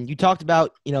 And you talked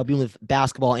about, being with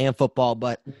basketball and football,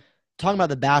 but talking about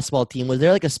the basketball team, was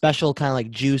there like a special kind of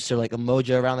like juice or like a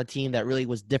mojo around the team that really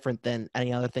was different than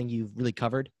any other thing you've really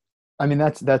covered? I mean,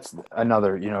 that's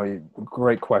another,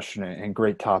 great question and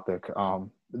great topic.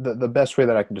 The best way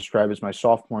that I can describe is my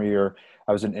sophomore year,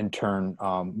 I was an intern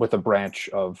with a branch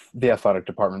of the athletic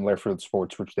department, Lairfield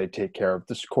Sports, which they take care of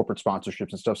this corporate sponsorships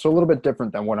and stuff. So a little bit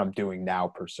different than what I'm doing now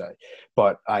per se.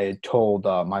 But I had told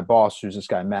my boss, who's this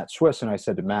guy, Matt Swiss, and I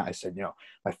said to Matt,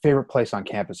 my favorite place on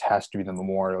campus has to be the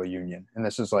Memorial Union. And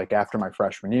this is like after my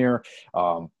freshman year.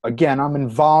 Again, I'm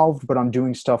involved, but I'm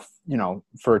doing stuff,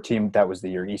 for a team that was the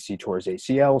year EC towards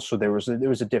ACL. So there was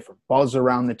a different buzz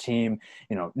around the team.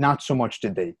 Not so much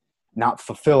did they not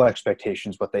fulfill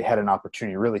expectations, but they had an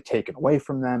opportunity really taken away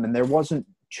from them. And there wasn't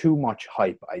too much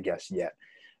hype, I guess, yet.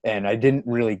 And I didn't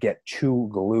really get too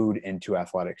glued into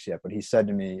athletics yet. But he said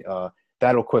to me,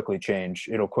 that'll quickly change.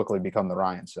 It'll quickly become the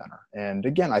Ryan Center. And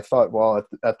again, I thought, well,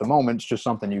 at the moment, it's just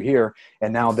something you hear.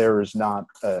 And now there is not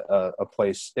a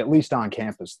place, at least on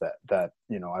campus, that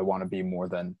I want to be more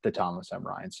than the Thomas M.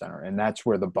 Ryan Center. And that's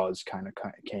where the buzz kind of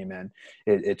came in.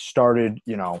 It started,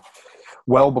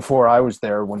 well before I was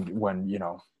there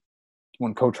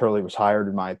when Coach Hurley was hired,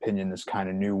 in my opinion, this kind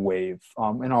of new wave,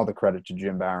 and all the credit to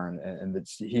Jim Barron, and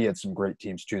he had some great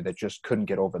teams too that just couldn't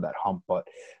get over that hump. But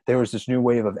there was this new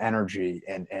wave of energy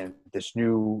and this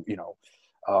new,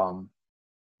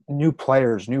 new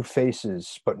players, new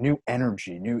faces, but new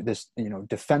energy,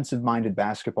 defensive-minded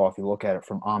basketball, if you look at it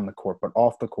from on the court, but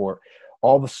off the court.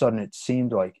 All of a sudden, it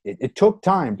seemed like it took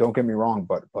time, don't get me wrong,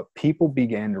 but people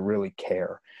began to really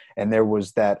care. And there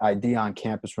was that idea on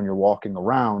campus when you're walking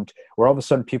around where all of a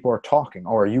sudden people are talking.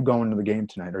 Oh, are you going to the game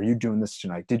tonight? Are you doing this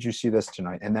tonight? Did you see this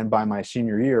tonight? And then by my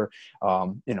senior year,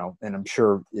 and I'm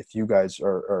sure if you guys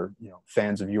are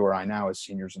fans of URI now as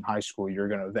seniors in high school, you're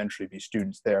going to eventually be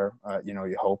students there,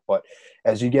 you hope. But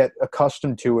as you get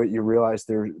accustomed to it, you realize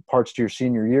there are parts to your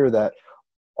senior year that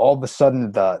all of a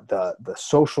sudden the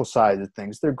social side of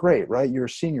things, they're great, right? You're a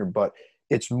senior, but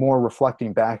it's more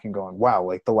reflecting back and going, wow,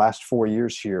 like the last 4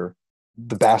 years here,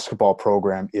 the basketball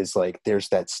program is like, there's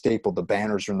that staple, the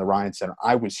banners are in the Ryan Center.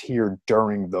 I was here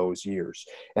during those years.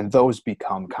 And those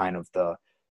become kind of the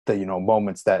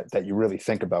moments that you really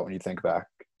think about when you think back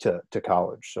to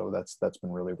college. So that's been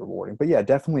really rewarding. But yeah,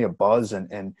 definitely a buzz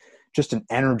and just an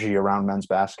energy around men's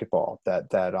basketball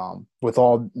that with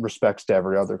all respects to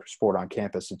every other sport on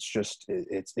campus, it's just,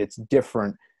 it's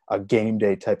different, a game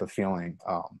day type of feeling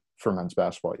for men's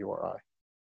basketball at URI.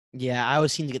 Yeah, I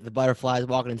always seem to get the butterflies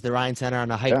walking into the Ryan Center on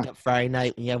a hyped Yeah. up Friday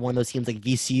night when you have one of those teams like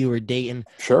VCU or Dayton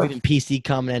or Sure. even PC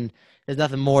coming in. There's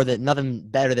nothing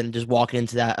better than just walking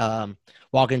into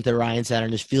the Ryan Center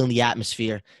and just feeling the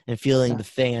atmosphere and feeling Yeah. the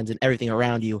fans and everything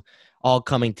around you all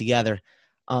coming together.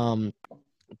 Kind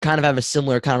of have a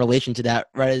similar kind of relation to that,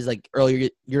 right? As like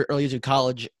your earlier to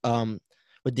college,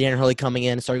 with Dan Hurley coming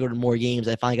in and started going to more games.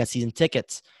 I finally got season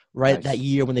tickets right that Nice.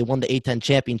 year when they won the A10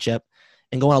 championship.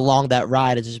 And going along that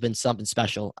ride has just been something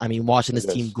special. I mean, watching this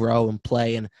It team is. grow and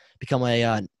play and become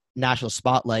a national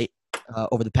spotlight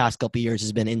over the past couple of years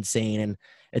has been insane, and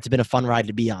it's been a fun ride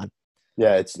to be on.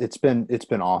 Yeah, it's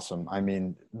been awesome. I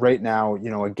mean, right now,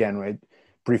 again, I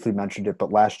briefly mentioned it,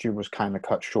 but last year was kind of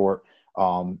cut short.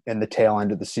 In the tail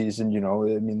end of the season,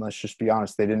 I mean, let's just be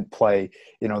honest, they didn't play.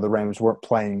 The Rams weren't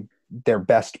playing their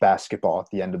best basketball at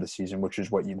the end of the season, which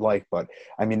is what you'd like. But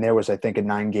I mean, there was, I think, a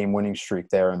 9-game winning streak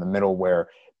there in the middle where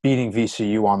beating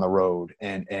VCU on the road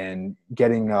and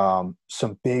getting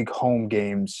some big home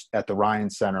games at the Ryan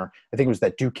Center. I think it was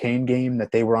that Duquesne game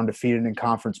that they were undefeated in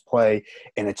conference play,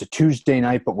 and it's a Tuesday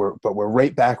night, but we're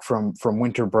right back from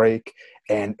winter break.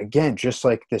 And again, just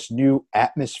like this new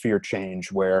atmosphere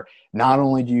change where not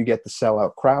only do you get the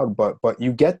sellout crowd, but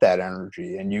you get that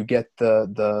energy and you get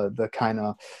the kind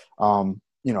of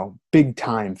big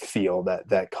time feel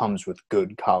that comes with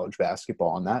good college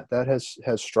basketball, and that has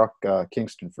struck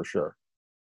Kingston for sure.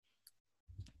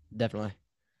 Definitely.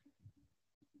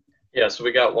 Yeah, so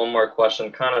we got one more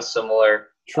question, kind of similar.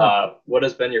 Sure. What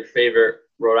has been your favorite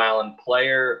Rhode Island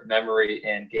player, memory,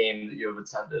 and game that you have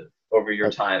attended over your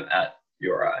time at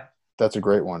URI? That's a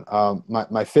great one.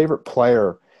 My favorite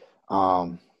player,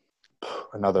 another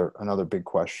big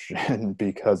question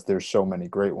because there's so many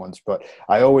great ones, but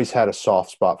I always had a soft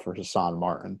spot for Hassan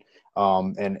Martin.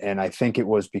 And I think it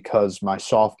was because my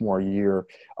sophomore year,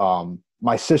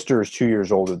 my sister is 2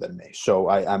 years older than me, so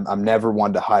I'm never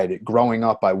one to hide it. Growing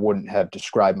up, I wouldn't have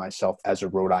described myself as a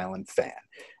Rhode Island fan.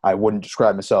 I wouldn't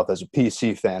describe myself as a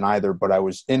PC fan either, but I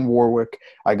was in Warwick.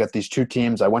 I got these two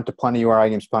teams. I went to plenty of URI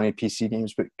games, plenty of PC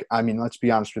games, but I mean, let's be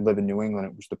honest, we live in New England.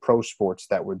 It was the pro sports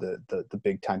that were the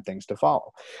big time things to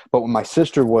follow. But when my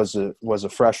sister was a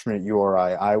freshman at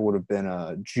URI, I would have been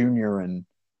a junior in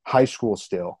high school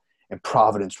still. And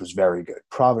Providence was very good.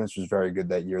 Providence was very good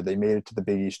that year. They made it to the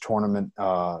Big East tournament.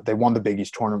 They won the Big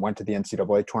East tournament, went to the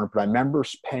NCAA tournament. But I remember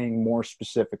paying more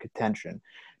specific attention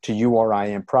to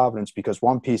URI and Providence because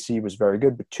one, PC was very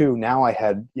good, but two, now I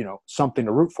had something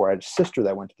to root for. I had a sister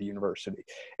that went to the university,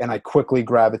 and I quickly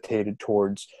gravitated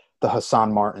towards the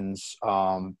Hassan Martins.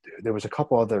 There was a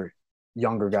couple other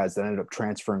younger guys that ended up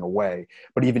transferring away,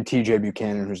 but even TJ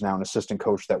Buchanan, who's now an assistant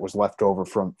coach that was left over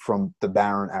from the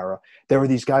Barron era, there were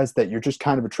these guys that you're just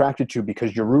kind of attracted to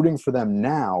because you're rooting for them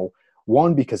now.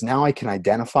 One, because now I can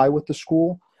identify with the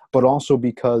school, but also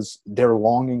because they're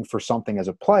longing for something as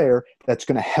a player that's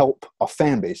going to help a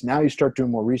fan base. Now you start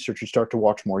doing more research, you start to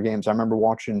watch more games. I remember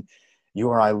watching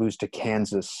URI lose to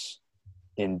Kansas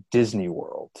in Disney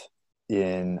World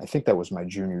I think that was my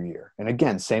junior year. And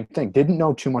again, same thing. Didn't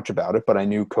know too much about it, but I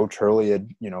knew Coach Hurley had,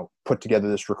 put together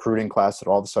this recruiting class that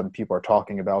all of a sudden people are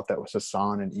talking about. That was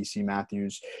Hassan and E.C.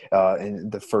 Matthews in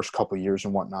the first couple of years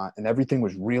and whatnot. And everything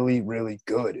was really, really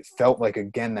good. It felt like,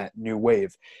 again, that new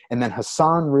wave. And then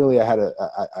Hassan, really,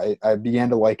 I began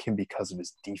to like him because of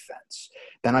his defense.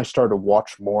 Then I started to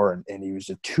watch more, and he was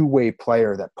a two-way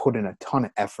player that put in a ton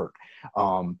of effort.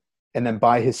 And then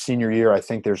by his senior year, I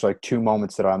think there's like two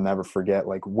moments that I'll never forget,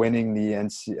 like winning the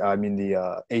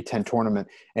A10 tournament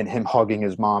and him hugging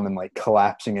his mom and like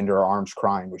collapsing into her arms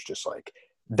crying was just like,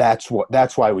 that's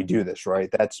why we do this, right?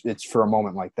 It's for a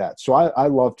moment like that. So I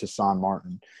love Hassan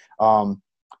Martin.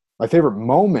 My favorite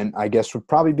moment, I guess, would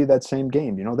probably be that same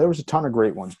game. There was a ton of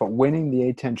great ones, but winning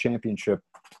the A10 championship,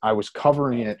 I was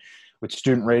covering it with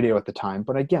student radio at the time.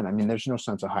 But again, I mean, there's no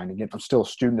sense of hiding it. I'm still a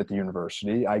student at the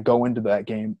university. I go into that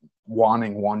game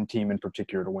wanting one team in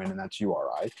particular to win, and that's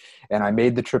URI. And I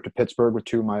made the trip to Pittsburgh with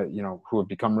two of my, who have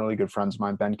become really good friends of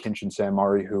mine, Ben Kinch and Sam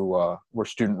Murray, who were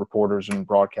student reporters and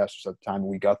broadcasters at the time.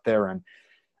 We got there, and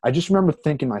I just remember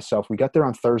thinking to myself, we got there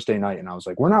on Thursday night, and I was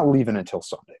like, we're not leaving until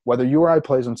Sunday. Whether URI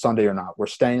plays on Sunday or not, we're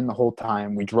staying the whole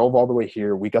time. We drove all the way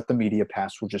here. We got the media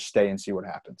pass. We'll just stay and see what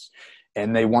happens.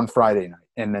 And they won Friday night.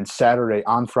 And then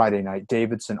on Friday night,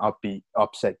 Davidson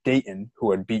upset Dayton,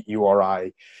 who had beat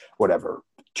URI,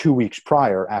 2 weeks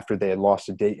prior after they had lost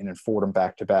to Dayton and Fordham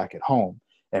back-to-back at home.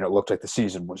 And it looked like the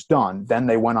season was done. Then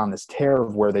they went on this tear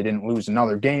of where they didn't lose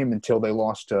another game until they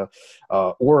lost to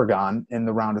Oregon in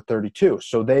the round of 32.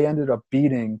 So they ended up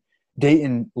beating –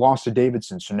 Dayton lost to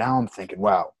Davidson. So now I'm thinking,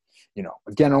 wow,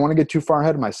 again, I don't want to get too far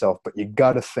ahead of myself, but you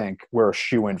got to think we're a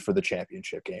shoo-in for the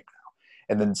championship game now.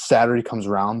 And then Saturday comes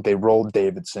around, they rolled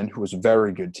Davidson, who was a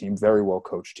very good team, very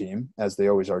well-coached team, as they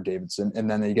always are, Davidson. And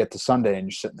then they get to Sunday, and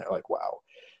you're sitting there like, wow.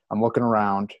 I'm looking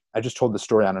around. I just told the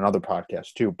story on another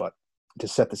podcast too, but to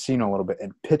set the scene a little bit,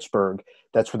 in Pittsburgh,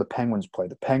 that's where the Penguins play.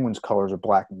 The Penguins' colors are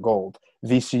black and gold.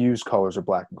 VCU's colors are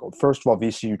black and gold. First of all,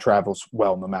 VCU travels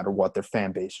well no matter what. Their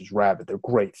fan base is rabid. They're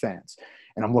great fans.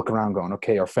 And I'm looking around going,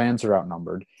 okay, our fans are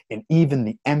outnumbered, and even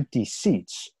the empty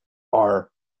seats are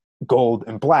gold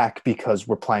and black because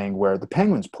we're playing where the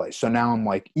Penguins play. So now I'm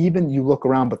like, even you look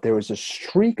around, but there was a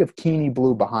streak of Keaney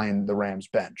blue behind the Rams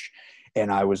bench.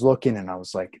 And I was looking and I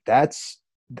was like, that's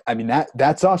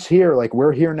us here. Like,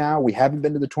 we're here now. We haven't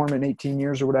been to the tournament in 18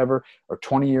 years or whatever, or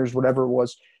 20 years, whatever it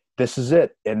was. This is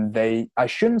it. And I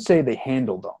shouldn't say they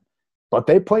handled them, but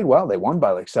they played well. They won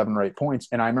by like 7 or 8 points.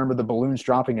 And I remember the balloons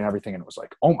dropping and everything. And it was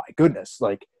like, oh my goodness,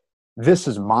 like, this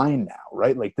is mine now,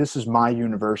 right? Like, this is my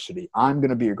university. I'm going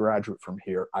to be a graduate from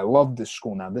here. I love this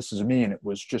school now. This is me. And it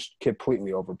was just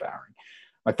completely overbearing.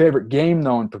 My favorite game,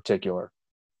 though, in particular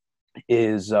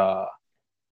is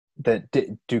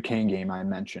that Duquesne game I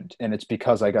mentioned. And it's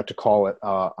because I got to call it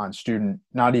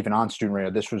not even on student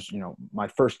radio. This was, my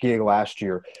first gig last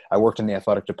year. I worked in the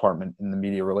athletic department in the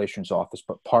media relations office,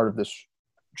 but part of this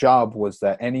job was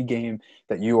that any game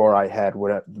that you or I had,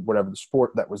 whatever the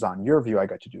sport that was on your view, I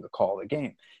got to do the call of the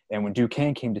game. And when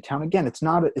Duquesne came to town, again, it's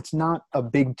not a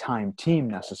big time team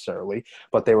necessarily,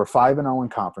 but they were 5-0 in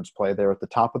conference play. They're at the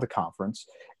top of the conference,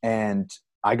 and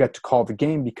I got to call the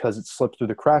game because it slipped through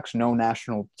the cracks. No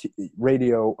national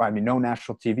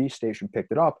TV station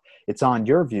picked it up. It's on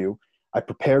your view. I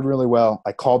prepared really well.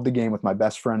 I called the game with my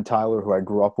best friend, Tyler, who I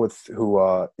grew up with, who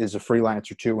is a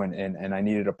freelancer too, and I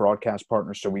needed a broadcast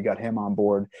partner, so we got him on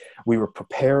board. We were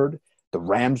prepared. The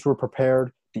Rams were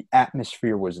prepared. The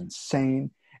atmosphere was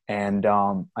insane. And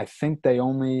I think they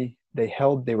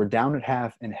were down at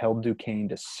half and held Duquesne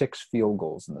to 6 field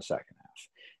goals in the second half.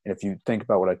 And if you think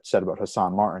about what I said about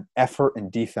Hassan Martin, effort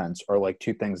and defense are like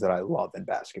 2 things that I love in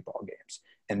basketball games.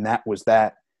 And that was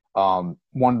that.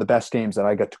 One of the best games that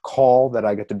I got to call, that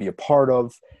I got to be a part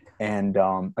of. And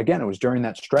again, it was during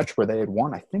that stretch where they had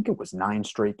won, I think it was 9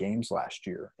 straight games last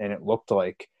year. And it looked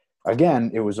like, again,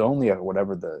 it was only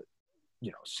whatever the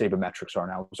sabermetrics are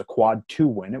now. It was a quad 2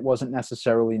 win. It wasn't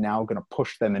necessarily now going to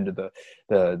push them into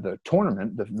the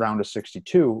tournament, the round of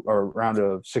 62 or round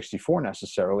of 64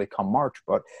 necessarily come March,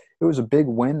 but it was a big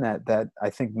win that I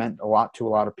think meant a lot to a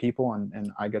lot of people.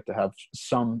 And I get to have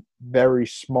some very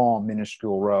small,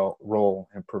 minuscule role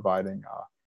in providing,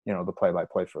 the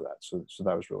play-by-play for that. So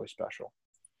that was really special.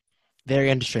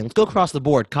 Very interesting. Let's go across the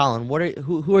board. Colin,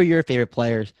 who are your favorite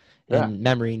players in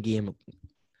memory and game?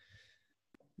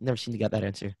 Never seem to get that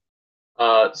answer.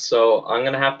 So I'm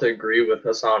going to have to agree with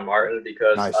Hassan Martin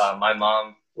because Nice. My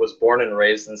mom was born and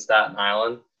raised in Staten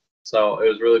Island. So it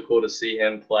was really cool to see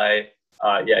him play.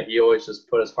 He always just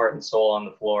put his heart and soul on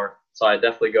the floor. So I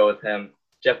definitely go with him.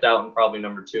 Jeff Doughton, probably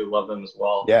number 2. Love him as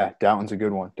well. Yeah, Doughton's a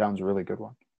good one. Doughton's a really good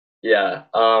one. Yeah.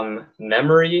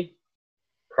 Memory,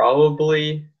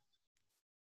 probably.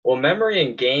 Well, memory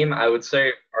and game, I would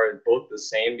say, are both the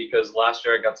same because last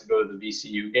year I got to go to the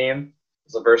VCU game.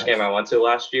 It's the first game I went to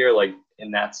last year, like in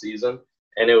that season,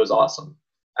 and it was awesome.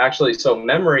 Actually, so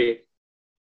memory,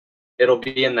 it'll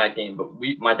be in that game. But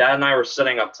my dad and I were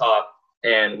sitting up top,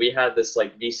 and we had this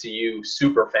like VCU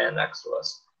super fan next to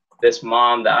us. This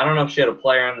mom that I don't know if she had a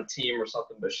player on the team or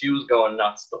something, but she was going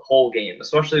nuts the whole game,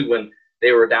 especially when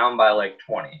they were down by like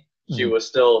 20. Mm-hmm. She was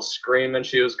still screaming.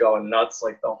 She was going nuts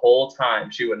like the whole time.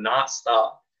 She would not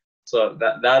stop. So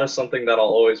that is something that I'll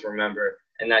always remember.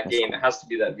 In that game, it has to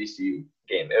be that VCU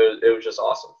game. It was just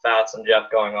awesome. Fats and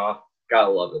Jeff going off. Gotta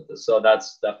love it. So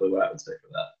that's definitely what I would say for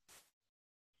that.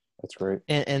 That's great.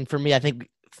 And for me, I think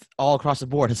all across the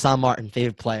board, Hassan Martin,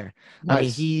 favorite player.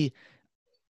 Nice.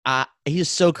 I mean, he's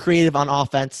so creative on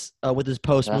offense with his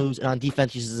post moves, and on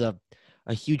defense, he's a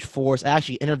huge force. I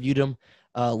actually interviewed him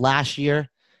last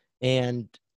year, and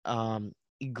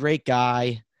great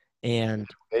guy. And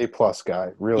A+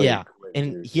 guy, really. Yeah,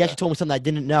 and he actually told me something I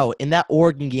didn't know. In that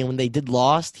Oregon game when they did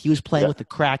lost, he was playing with a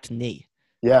cracked knee.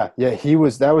 Yeah, he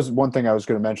was. That was one thing I was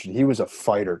going to mention. He was a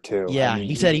fighter too. Yeah, I mean,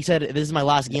 he said, "This is my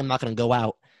last game. I'm not going to go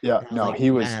out." Yeah, no, like, he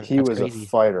was a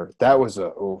fighter. That was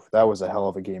a hell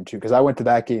of a game too. Because I went to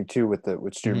that game too with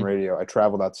student radio. I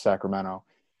traveled out to Sacramento.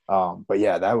 But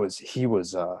yeah,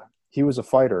 he was a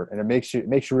fighter, and it makes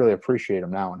you really appreciate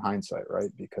him now in hindsight,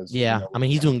 right? Because I mean,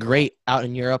 he's doing great out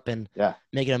in Europe and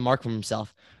making a mark for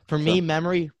himself. For me,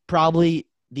 memory, probably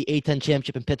the A-10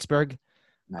 championship in Pittsburgh.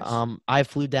 Nice. I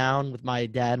flew down with my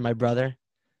dad and my brother,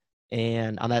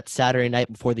 And on that Saturday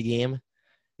night before the game,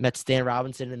 met Stan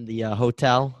Robinson in the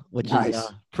hotel, which Nice.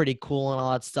 is pretty cool and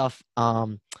all that stuff.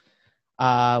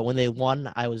 When they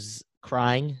won, I was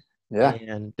crying Yeah.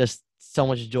 and just so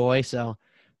much joy. So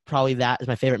probably that is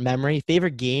my favorite memory.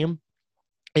 Favorite game,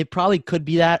 it probably could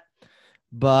be that.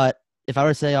 But if I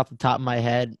were to say off the top of my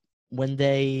head, when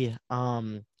they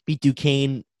beat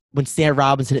Duquesne, when Stan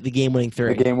Robinson hit the game-winning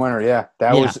three. The game winner, yeah.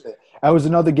 That was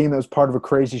another game that was part of a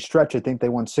crazy stretch. I think they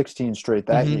won 16 straight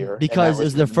that year. Because it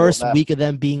was the first week of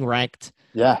them being ranked.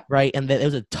 Yeah. Right, and it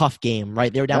was a tough game,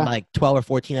 right? They were down by like 12 or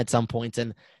 14 at some points,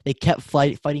 and they kept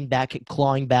fighting back, kept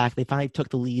clawing back. They finally took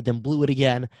the lead, then blew it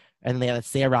again, and then they had a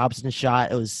Stan Robinson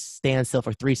shot. It was standstill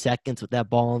for 3 seconds with that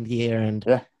ball in the air, and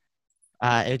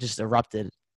it just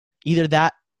erupted. Either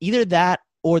that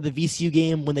or the VCU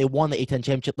game when they won the A-10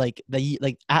 championship, like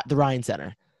at the Ryan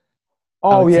Center.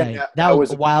 Oh, yeah. That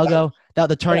was a while ago. That was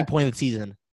the turning point of the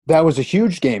season. That was a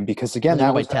huge game because, again,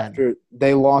 that was after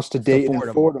they lost to Dayton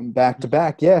and Fordham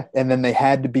back-to-back, and then they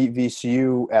had to beat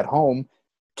VCU at home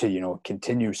to,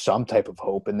 continue some type of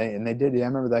hope, and they did. Yeah, I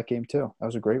remember that game too. That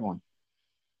was a great one.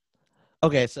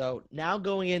 Okay, so now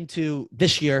going into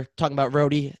this year, talking about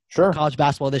RHODY, sure, college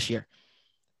basketball this year,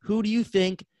 who do you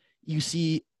think you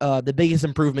see the biggest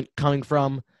improvement coming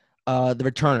from the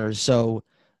returners? So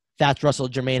Fats Russell,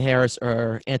 Jermaine Harris,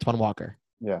 or Antoine Walker?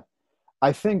 Yeah.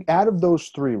 I think out of those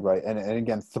three, right, and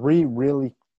again, three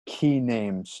really key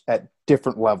names at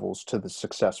different levels to the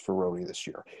success for RHODY this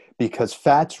year, because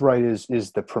Fats, right, is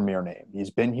the premier name. He's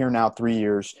been here now 3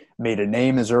 years, made a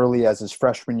name as early as his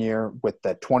freshman year with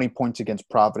that 20 points against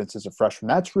Providence as a freshman.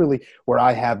 That's really where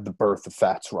I have the birth of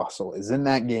Fats Russell, is in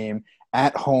that game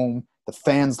at home. The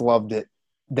fans loved it.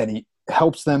 Then he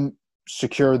helps them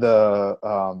secure the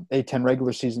A-10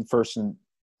 regular season first in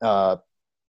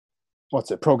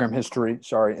program history,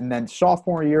 sorry. And then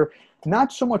sophomore year,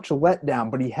 not so much a letdown,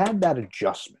 but he had that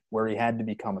adjustment where he had to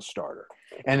become a starter.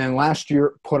 And then last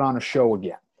year, put on a show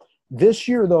again. This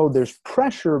year, though, there's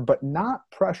pressure, but not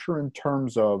pressure in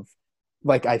terms of,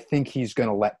 I think he's going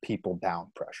to let people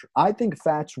down pressure. I think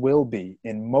Fats will be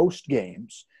in most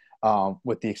games,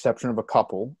 with the exception of a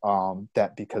couple,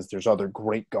 because there's other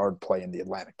great guard play in the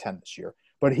Atlantic 10 this year.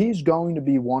 But he's going to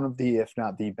be one of the, if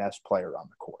not the best player on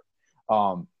the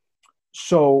court.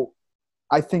 So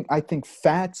I think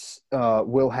Fats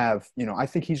will have, I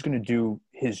think he's going to do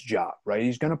his job, right?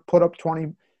 He's going to put up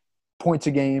 20 points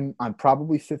a game on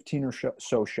probably 15 or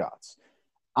so shots.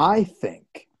 I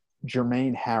think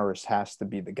Jermaine Harris has to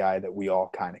be the guy that we all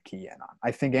kind of key in on.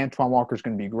 I think Antoine Walker is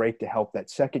going to be great to help that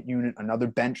second unit, another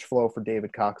bench flow for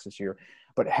David Cox this year.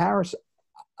 But Harris,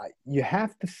 you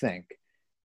have to think,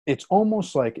 it's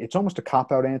almost a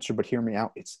cop-out answer, but hear me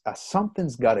out. It's a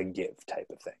something's got to give type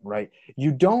of thing, right?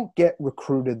 You don't get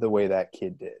recruited the way that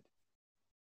kid did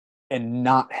and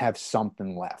not have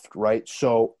something left, right?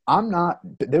 So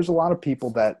there's a lot of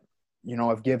people that,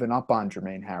 have given up on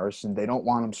Jermaine Harris and they don't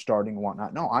want him starting and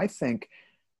whatnot. No, I think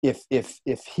if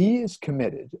he is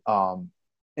committed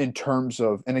in terms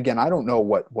of, and again, I don't know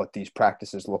what these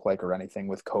practices look like or anything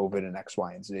with COVID and X,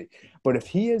 Y, and Z, but if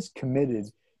he is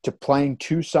committed to playing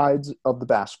two sides of the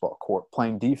basketball court,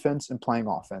 playing defense and playing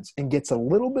offense, and gets a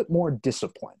little bit more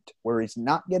disciplined where he's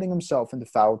not getting himself into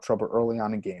foul trouble early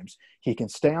on in games, he can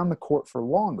stay on the court for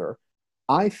longer.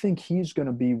 I think he's going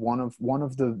to be one of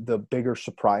the bigger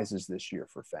surprises this year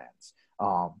for fans.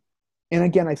 And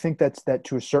again, I think that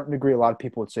to a certain degree, a lot of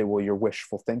people would say, well, you're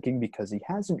wishful thinking because he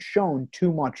hasn't shown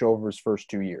too much over his first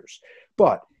 2 years.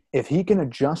 But if he can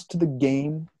adjust to the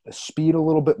game, the speed a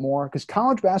little bit more, because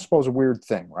college basketball is a weird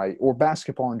thing, right? Or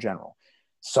basketball in general.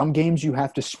 Some games you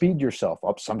have to speed yourself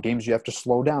up. Some games you have to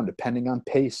slow down depending on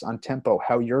pace, on tempo,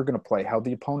 how you're going to play, how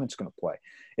the opponent's going to play.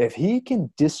 If he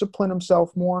can discipline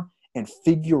himself more and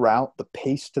figure out the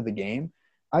pace to the game,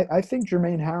 I think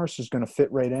Jermaine Harris is going to fit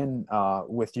right in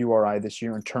with URI this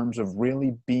year in terms of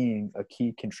really being a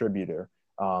key contributor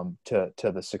to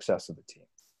the success of the team.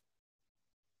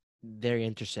 Very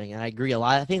interesting, and I agree a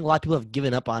lot. I think a lot of people have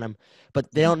given up on him,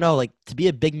 but they don't know, to be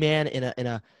a big man in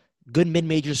a good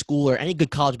mid-major school or any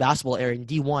good college basketball area in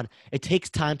D1, it takes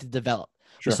time to develop.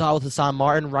 Sure. We saw with Hassan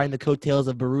Martin riding the coattails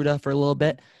of Baruta for a little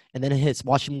bit, and then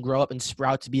watch him grow up and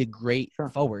sprout to be a great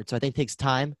forward. So I think it takes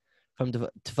time for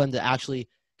him to actually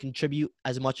contribute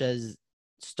as much as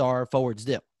star forwards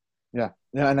do. Yeah,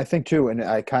 and I think too, and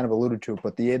I kind of alluded to it,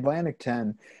 but the Atlantic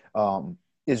 10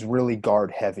 is really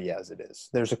guard heavy as it is.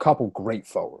 There's a couple great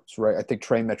forwards, right? I think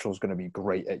Trey Mitchell is going to be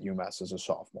great at UMass as a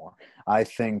sophomore. I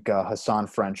think Hassan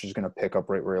French is going to pick up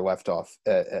right where he left off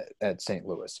at St.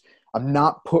 Louis. I'm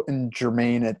not putting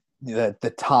Jermaine at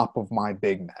the top of my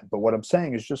big men. But what I'm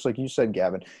saying is, just like you said,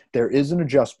 Gavin, there is an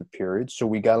adjustment period, so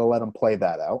we got to let him play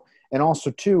that out. And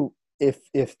also, too, if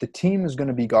the team is going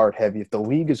to be guard heavy, if the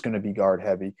league is going to be guard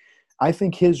heavy, I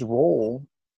think his role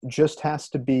just has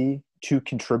to be to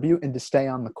contribute and to stay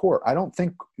on the court. I don't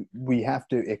think we have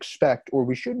to expect, or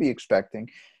we should be expecting,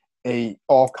 a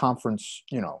all-conference,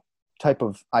 type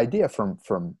of idea from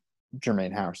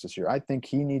Jermaine Harris this year. I think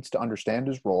he needs to understand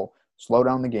his role, slow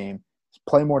down the game,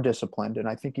 play more disciplined, and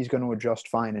I think he's going to adjust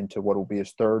fine into what will be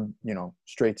his third,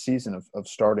 straight season of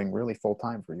starting really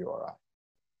full-time for URI.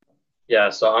 Yeah,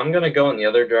 so I'm going to go in the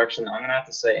other direction. I'm going to have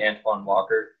to say Antoine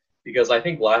Walker, because I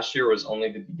think last year was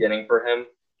only the beginning for him.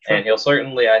 Sure. And he'll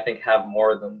certainly, I think, have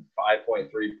more than 5.3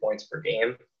 points per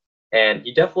game. And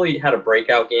he definitely had a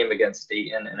breakout game against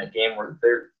Dayton in a game where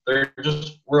there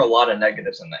just were a lot of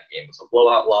negatives in that game. It was a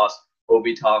blowout loss.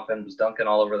 Obi Toppin was dunking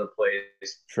all over the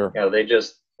place. Sure.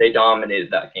 They dominated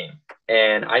that game.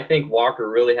 And I think Walker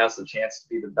really has the chance to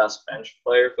be the best bench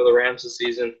player for the Rams this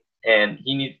season. And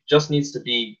he just needs to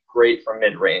be great from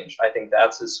mid-range. I think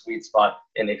that's his sweet spot.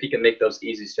 And if he can make those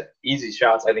easy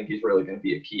shots, I think he's really going to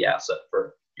be a key asset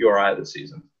for URI this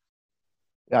season.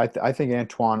 Yeah, I think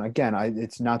Antoine, again,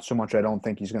 it's not so much I don't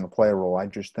think he's going to play a role. I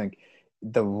just think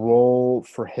the role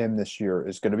for him this year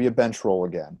is going to be a bench role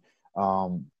again.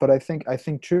 But I think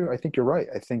you're right.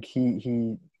 I think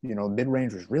he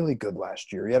mid-range was really good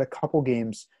last year. He had a couple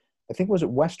games, I think, was it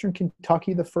Western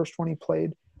Kentucky, the first one he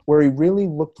played, where he really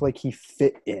looked like he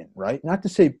fit in, right? Not to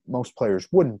say most players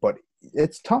wouldn't, but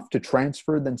it's tough to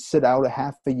transfer, then sit out a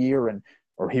half a year,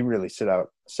 or he really sat out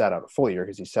a full year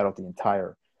because he sat out the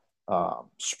entire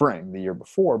spring the year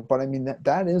before. But I mean,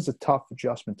 that is a tough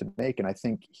adjustment to make, and I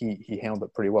think he handled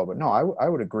it pretty well. But no, I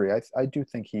would agree. I do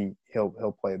think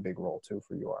he'll play a big role too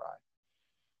for URI.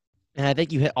 And I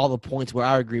think you hit all the points where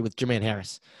I agree with Jermaine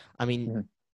Harris. I mean,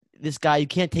 This guy, you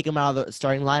can't take him out of the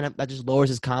starting lineup. That just lowers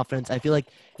his confidence. I feel like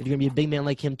if you're going to be a big man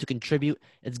like him to contribute,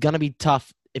 it's going to be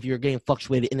tough if you're getting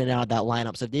fluctuated in and out of that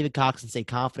lineup. So if David Cox can stay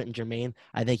confident in Jermaine,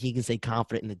 I think he can stay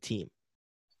confident in the team.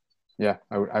 Yeah,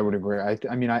 I would agree.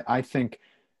 I think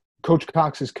Coach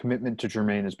Cox's commitment to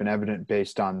Jermaine has been evident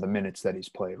based on the minutes that he's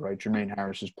played, right? Jermaine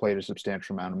Harris has played a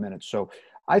substantial amount of minutes. So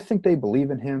I think they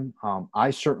believe in him. I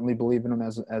certainly believe in him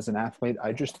as an athlete.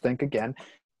 I just think, again,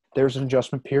 there's an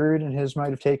adjustment period, and his might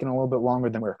have taken a little bit longer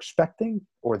than we're expecting,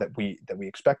 or that we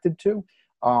expected to.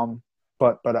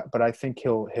 But I think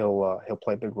he'll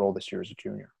play a big role this year as a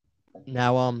junior.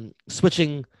 Now,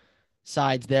 switching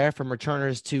sides there from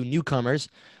returners to newcomers,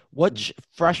 which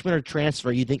freshman or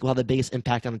transfer you think will have the biggest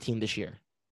impact on the team this year?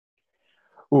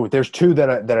 Ooh, there's two that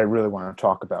I really want to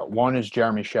talk about. One is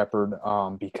Jeremy Shepard,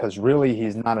 because really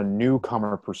he's not a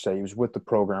newcomer per se. He was with the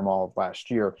program all of last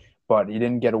year, but he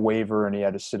didn't get a waiver and he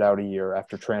had to sit out a year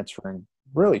after transferring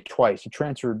really twice.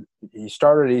 He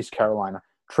started at East Carolina,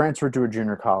 transferred to a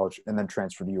junior college, and then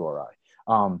transferred to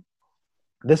URI.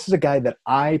 This is a guy that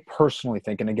I personally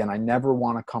think, and again, I never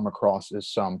want to come across as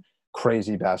some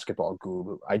crazy basketball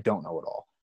guru. I don't know it all.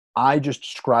 I just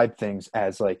describe things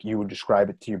as like you would describe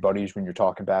it to your buddies when you're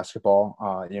talking basketball,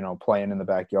 playing in the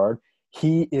backyard.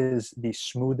 He is the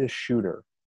smoothest shooter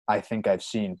I think I've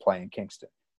seen play in Kingston.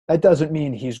 That doesn't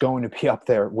mean he's going to be up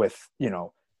there with,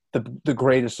 the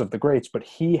greatest of the greats, but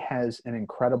he has an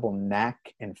incredible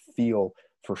knack and feel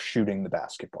for shooting the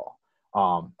basketball.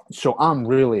 So I'm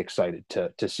really excited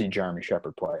to see Jeremy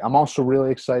Shepard play. I'm also really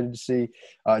excited to see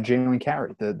Jalen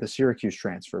Carey, the Syracuse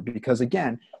transfer, because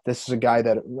again, this is a guy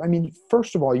that,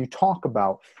 first of all, you talk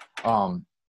about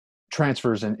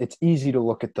transfers, and it's easy to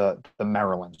look at the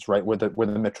Marylands, right, where the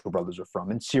Mitchell brothers are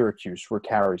from, and Syracuse, where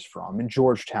Carey's from, and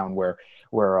Georgetown, where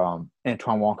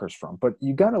Antoine Walker's from. But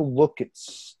you got to look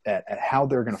at how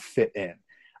they're going to fit in.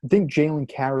 I think Jalen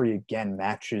Carey again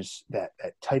matches that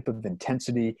type of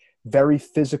intensity. Very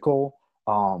physical,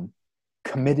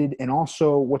 committed, and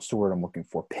also, what's the word I'm looking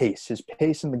for? Pace. His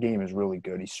pace in the game is really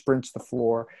good. He sprints the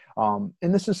floor. And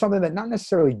this is something that not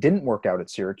necessarily didn't work out at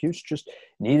Syracuse, just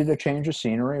needed a change of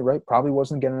scenery, right? Probably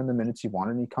wasn't getting the minutes he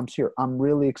wanted, and he comes here. I'm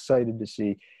really excited to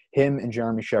see him and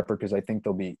Jeremy Shepard because I think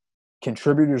they'll be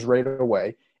contributors right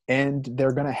away. And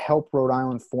they're going to help Rhode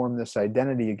Island form this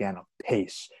identity again of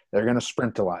pace. They're going to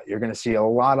sprint a lot. You're going to see a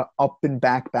lot of up and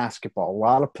back basketball, a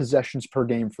lot of possessions per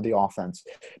game for the offense.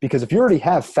 Because if you already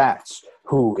have Fats,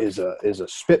 who is a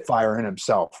spitfire in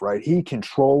himself, right? He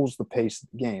controls the pace of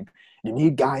the game. You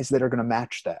need guys that are going to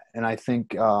match that. And I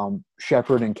think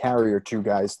Shepard and Carey are two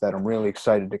guys that I'm really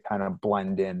excited to kind of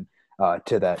blend in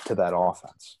to that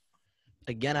offense.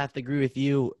 Again, I have to agree with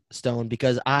you, Stone,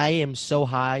 because I am so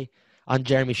high on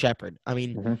Jeremy Shepard. I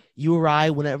mean, Mhm. URI,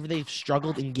 whenever they've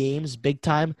struggled in games big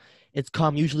time, it's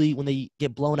come usually when they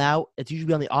get blown out. It's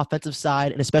usually on the offensive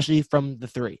side, and especially from the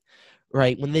three,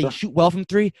 right? When they Sure. shoot well from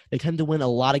three, they tend to win a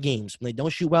lot of games. When they don't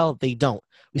shoot well, they don't.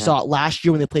 We Yeah. saw it last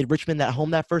year when they played Richmond at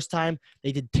home that first time.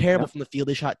 They did terrible Yeah. from the field.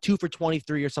 They shot 2 for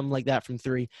 23 or something like that from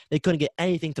three. They couldn't get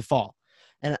anything to fall.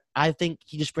 And I think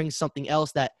he just brings something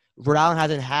else that Rhode Island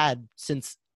hasn't had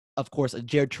since, of course, a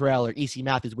Jared Terrell or E.C.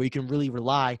 Matthews, where you can really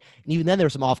rely, and even then there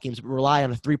were some off games, but rely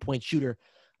on a three-point shooter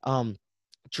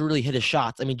to really hit his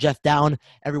shots. I mean, Jeff Down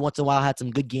every once in a while had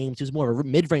some good games. He was more of a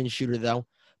mid-range shooter, though.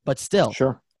 But still,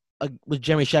 Sure. With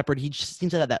Jeremy Shepard, he just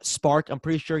seems to have that spark. I'm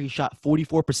pretty sure he shot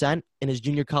 44% in his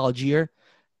junior college year.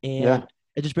 And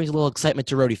it just brings a little excitement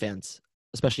to Rhody fans,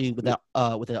 especially with that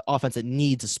with an offense that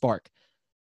needs a spark.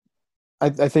 I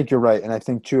think you're right. And I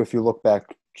think, too, if you look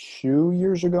back 2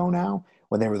 years ago now,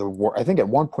 when they were I think at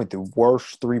one point the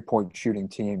worst three-point shooting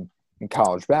team in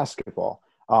college basketball,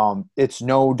 it's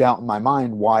no doubt in my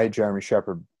mind why Jeremy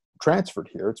Shepard transferred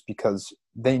here. It's because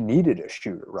they needed a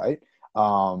shooter, right?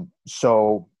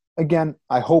 So, again,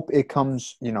 I hope it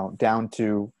comes, down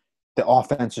to the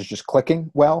offense is just clicking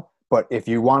well. But if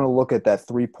you want to look at that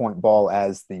three-point ball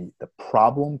as the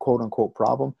problem, quote-unquote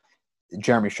problem,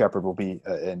 Jeremy Shepard will be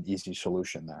an easy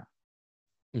solution there.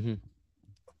 Mm-hmm.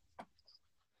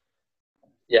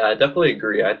 Yeah, I definitely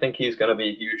agree. I think he's going to be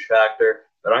a huge factor,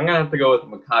 but I'm going to have to go with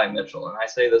Mekhi Mitchell. And I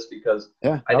say this because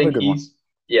I think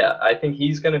I think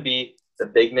he's going to be the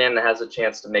big man that has a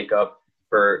chance to make up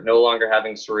for no longer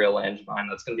having Surreal Langevin.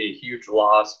 That's going to be a huge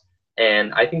loss.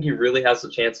 And I think he really has the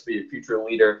chance to be a future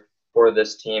leader for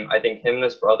this team. I think him and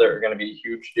his brother are going to be a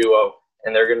huge duo,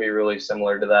 and they're going to be really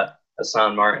similar to that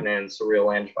Hassan Martin and Surreal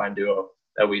Langevin duo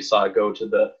that we saw go to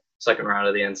the second round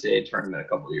of the NCAA tournament a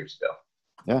couple of years ago.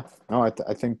 Yeah, no, I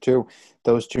think, too,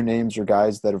 those two names are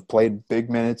guys that have played big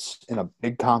minutes in a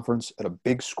big conference at a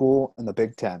big school in the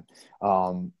Big Ten.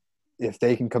 If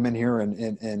they can come in here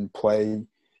and play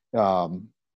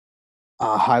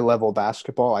high-level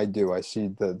basketball, I do. I see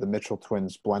the Mitchell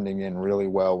twins blending in really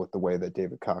well with the way that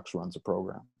David Cox runs a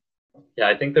program. Yeah,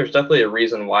 I think there's definitely a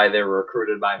reason why they were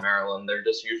recruited by Maryland. They're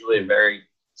just usually a very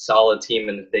solid team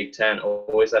in the Big Ten,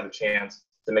 always have a chance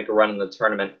to make a run in the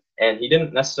tournament. And he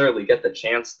didn't necessarily get the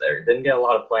chance there. He didn't get a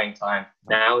lot of playing time.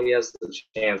 Now he has the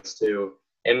chance to.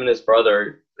 Him and his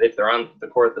brother, if they're on the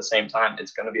court at the same time,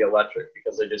 it's going to be electric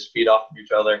because they just feed off of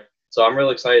each other. So I'm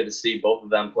really excited to see both of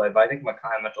them play. But I think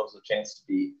Mekhi Mitchell has a chance to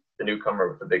be the newcomer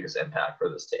with the biggest impact for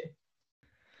this team.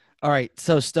 All right,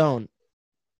 so Stone,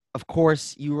 of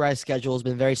course, URI's schedule has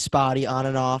been very spotty on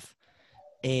and off,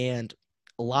 and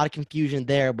a lot of confusion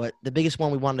there. But the biggest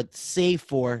one we wanted to save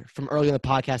from earlier in the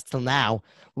podcast till now,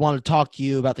 we wanted to talk to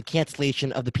you about the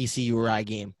cancellation of the PC URI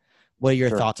game. What are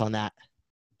your thoughts on that?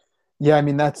 Yeah, I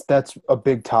mean, that's a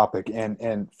big topic.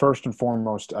 And first and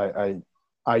foremost,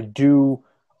 I do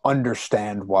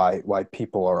understand why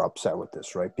people are upset with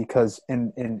this, right? Because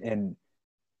in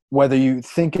whether you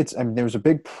think there's a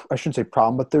big, I shouldn't say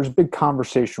problem, but there's a big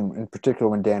conversation in particular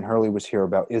when Dan Hurley was here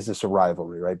about, is this a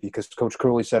rivalry, right? Because Coach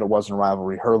Curley said it wasn't a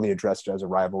rivalry. Hurley addressed it as a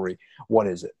rivalry. What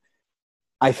is it?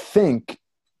 I think,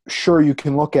 sure, you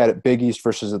can look at it Big East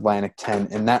versus Atlantic 10.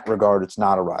 In that regard, it's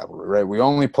not a rivalry, right? We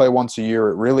only play once a year.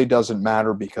 It really doesn't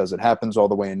matter because it happens all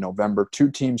the way in November.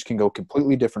 Two teams can go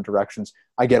completely different directions.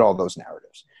 I get all those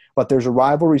narratives. But there's a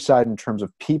rivalry side in terms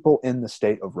of people in the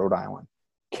state of Rhode Island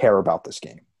care about this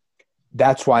game.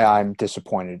 That's why I'm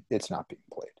disappointed it's not being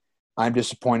played. I'm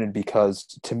disappointed because,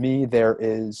 to me, there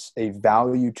is a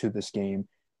value to this game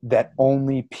that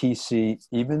only PC,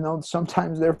 even though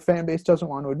sometimes their fan base doesn't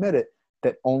want to admit it,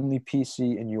 that only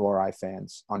PC and URI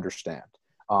fans understand.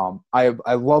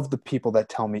 I love the people that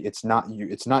tell me it's not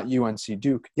UNC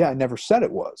Duke. Yeah, I never said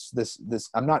it was. This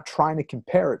I'm not trying to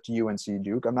compare it to UNC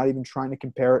Duke. I'm not even trying to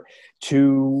compare it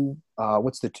to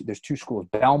there's two schools,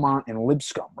 Belmont and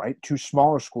Lipscomb, right? Two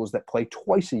smaller schools that play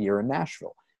twice a year in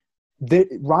Nashville. The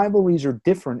rivalries are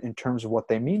different in terms of what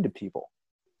they mean to people.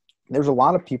 There's a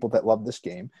lot of people that love this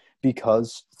game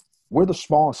because we're the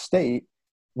smallest state.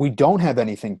 We don't have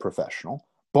anything professional.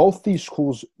 Both these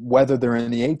schools, whether they're in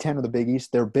the A-10 or the Big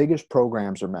East, their biggest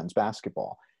programs are men's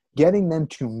basketball. Getting them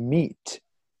to meet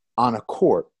on a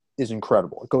court is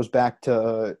incredible. It goes back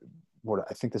to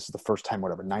I think this is the first time,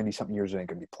 90-something years it ain't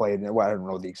going to be played. Well, I don't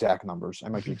know the exact numbers. I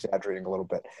might be exaggerating a little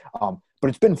bit. But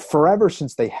it's been forever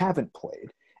since they haven't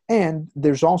played. And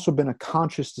there's also been a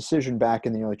conscious decision back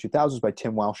in the early 2000s by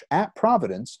Tim Welsh at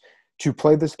Providence to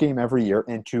play this game every year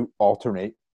and to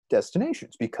alternate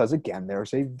destinations because, again,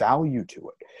 there's a value to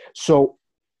it. So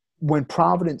when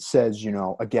Providence says,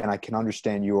 again, I can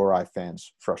understand URI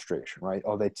fans' frustration, right?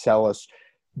 Oh, they tell us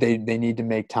they need to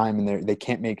make time and they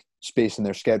can't make space in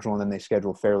their schedule, and then they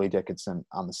schedule Fairleigh Dickinson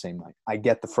on the same night. I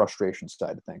get the frustration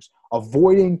side of things.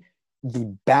 Avoiding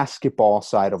the basketball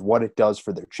side of what it does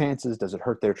for their chances. Does it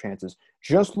hurt their chances?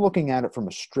 Just looking at it from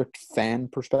a strict fan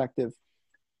perspective,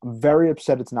 I'm very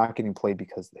upset it's not getting played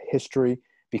because of the history,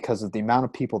 because of the amount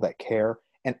of people that care.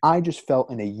 And I just felt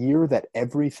in a year that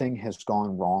everything has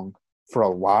gone wrong for a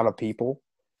lot of people,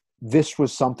 this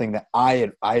was something that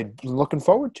I had been looking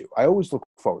forward to. I always look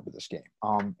forward to this game.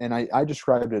 And I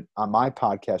described it on my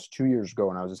podcast 2 years ago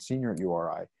when I was a senior at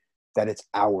URI, that it's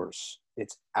ours.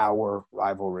 It's our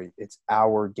rivalry. It's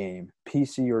our game.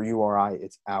 PC or URI,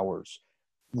 it's ours.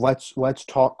 Let's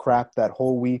talk crap that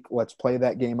whole week. Let's play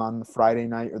that game on the Friday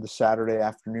night or the Saturday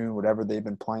afternoon, whatever they've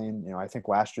been playing. I think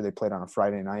last year they played on a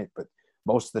Friday night, but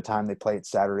most of the time they play it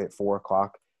Saturday at 4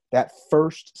 o'clock. That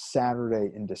first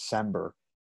Saturday in December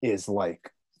is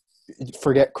like,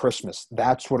 forget Christmas.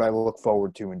 That's what I look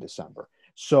forward to in December.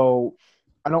 So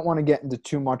I don't want to get into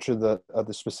too much of the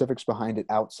specifics behind it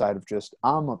outside of just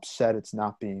I'm upset it's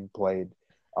not being played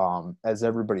as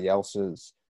everybody else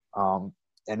is. And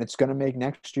it's going to make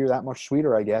next year that much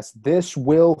sweeter, I guess. This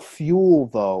will fuel,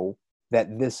 though,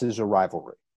 that this is a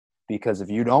rivalry. Because if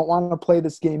you don't want to play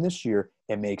this game this year,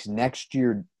 it makes next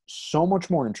year so much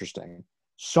more interesting,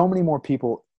 so many more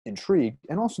people intrigued.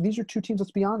 And also, these are two teams,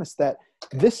 let's be honest, that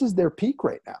this is their peak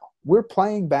right now. We're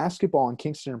playing basketball in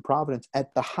Kingston and Providence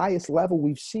at the highest level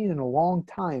we've seen in a long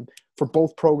time for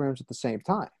both programs at the same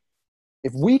time.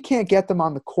 If we can't get them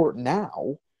on the court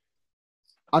now,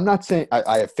 I'm not saying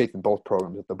I have faith in both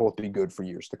programs that they'll both be good for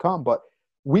years to come, but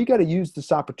we got to use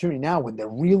this opportunity now when they're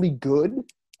really good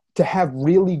to have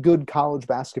really good college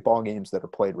basketball games that are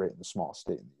played right in the smallest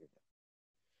state in the union.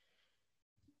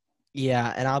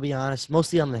 Yeah, and I'll be honest,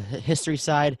 mostly on the history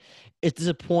side, it's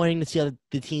disappointing to see how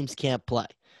the teams can't play.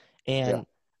 And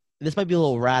this might be a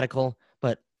little radical,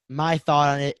 but my thought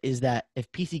on it is that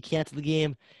if PC cancels the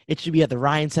game, it should be at the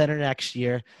Ryan Center next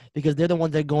year because they're the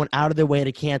ones that are going out of their way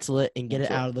to cancel it and get it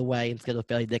out of the way instead of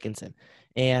Fairleigh Dickinson.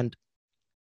 And,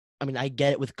 I mean, I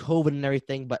get it with COVID and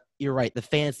everything, but you're right. The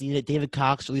fans need it. David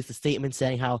Cox released a statement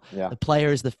saying how the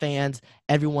players, the fans,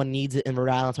 everyone needs it in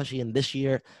Rhode Island, especially in this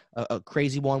year, a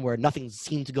crazy one where nothing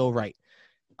seemed to go right.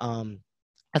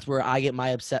 That's where I get my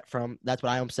upset from. That's what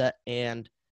I'm upset. And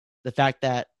the fact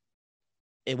that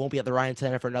it won't be at the Ryan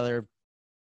Center for another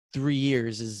 3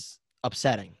 years is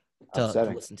upsetting to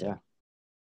listen to. Yeah.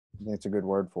 I think it's a good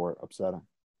word for it, upsetting.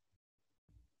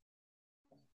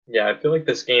 Yeah, I feel like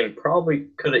this game probably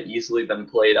could have easily been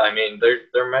played. I mean,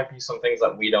 there might be some things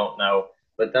that we don't know,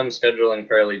 but them scheduling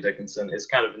Fairleigh Dickinson is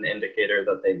kind of an indicator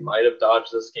that they might have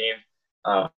dodged this game.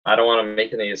 I don't want to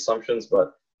make any assumptions,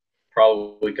 but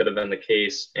probably could have been the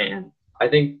case. And I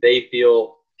think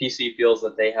PC feels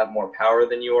that they have more power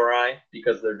than URI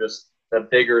because they're just the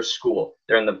bigger school.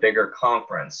 They're in the bigger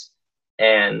conference.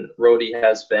 And RHODY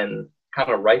has been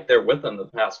kind of right there with them the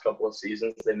past couple of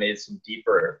seasons. They made some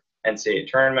deeper NCAA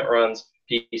tournament runs.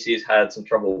 PC's had some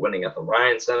trouble winning at the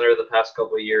Ryan Center the past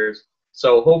couple of years.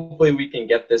 So hopefully we can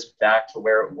get this back to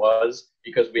where it was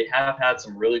because we have had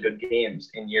some really good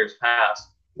games in years past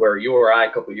where URI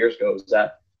a couple of years ago was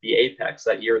at the Apex.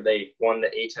 That year they won the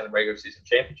A10 regular season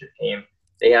championship game.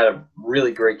 They had a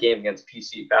really great game against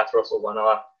PC. Fats Russell went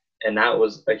off, and that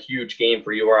was a huge game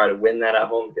for URI to win that at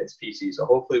home against PC. So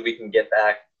hopefully we can get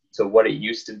back to what it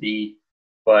used to be.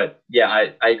 But, yeah,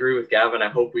 I agree with Gavin. I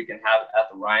hope we can have it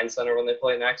at the Ryan Center when they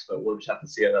play next, but we'll just have to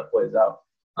see how that plays out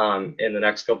in the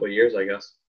next couple of years, I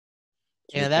guess.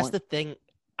 Yeah, that's the thing.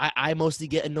 I mostly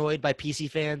get annoyed by PC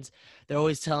fans. They're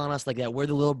always telling us like that we're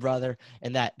the little brother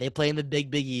and that they play in the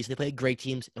Big East. They play great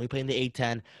teams, and we play in the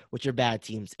A10, which are bad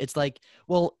teams. It's like,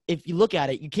 well, if you look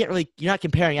at it, you're not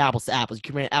comparing apples to apples. You're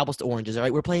comparing apples to oranges, all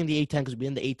right? We're playing the A10 because we're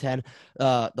in the A10.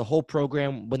 The whole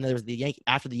program when there was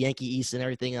after the Yankee East and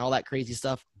everything and all that crazy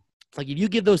stuff. Like if you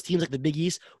give those teams like the Big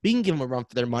East, we can give them a run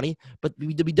for their money, but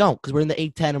we don't because we're in the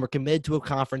A10 and we're committed to a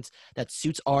conference that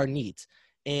suits our needs.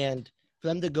 And for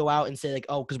them to go out and say like,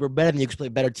 oh, because we're better than you because we play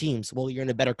better teams. Well, you're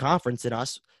in a better conference than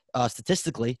us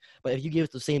statistically. But if you give it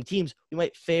to the same teams, we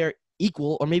might fare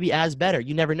equal or maybe as better.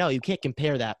 You never know. You can't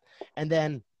compare that. And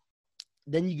then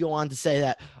you go on to say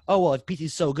that, oh, well, if PT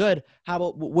is so good, how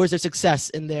about where's their success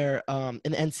in their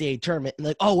in the NCAA tournament? And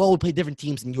like, oh, well, we play different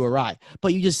teams than URI.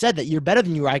 But you just said that you're better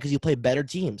than URI because you play better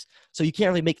teams. So you can't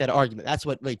really make that argument. That's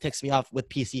what really ticks me off with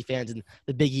PC fans and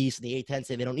the Big East and the A10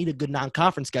 say they don't need a good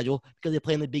non-conference schedule because they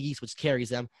play in the Big East, which carries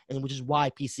them, and which is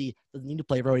why PC doesn't need to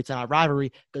play RHODY. It's not a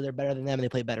rivalry because they're better than them and they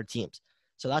play better teams.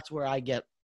 So that's where I get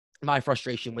my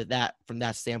frustration with that from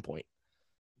that standpoint.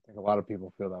 I think a lot of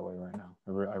people feel that way right now.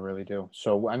 I really do.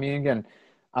 So, I mean, again,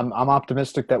 I'm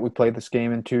optimistic that we play this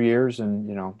game in 2 years, and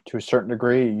to a certain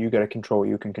degree, you got to control what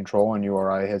you can control, and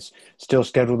URI has still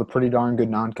scheduled a pretty darn good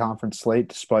non-conference slate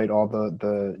despite all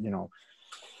the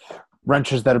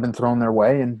wrenches that have been thrown their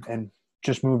way, and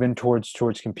just move in towards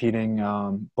competing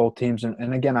both teams.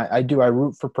 And again, I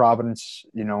root for Providence,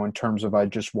 in terms of I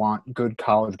just want good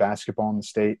college basketball in the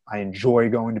state. I enjoy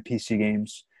going to PC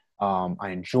games. I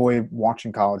enjoy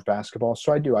watching college basketball.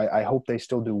 So I do. I hope they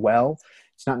still do well.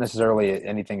 It's not necessarily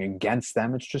anything against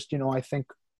them. It's just, I think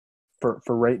for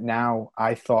right now,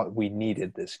 I thought we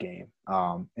needed this game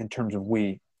in terms of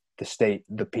we, the state,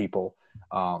 the people.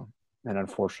 And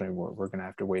unfortunately, we're going to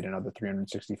have to wait another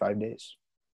 365 days.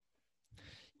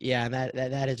 Yeah, and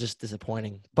that is just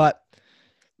disappointing. But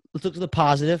let's look to the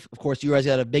positive. Of course, you guys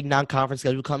got a big non-conference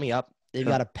schedule coming up. They've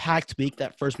got a packed week,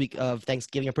 that first week of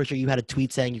Thanksgiving. I'm pretty sure you had a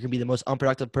tweet saying you're going to be the most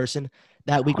unproductive person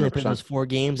that week when they play those 4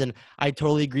 games. And I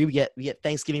totally agree. We get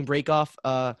Thanksgiving break off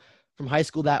from high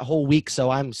school that whole week. So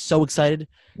I'm so excited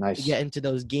to get into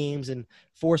those games and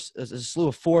force a slew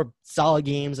of 4 solid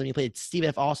games. And you played Stephen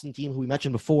F. Austin team, who we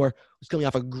mentioned before, who's coming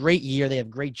off a great year. They have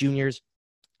great juniors.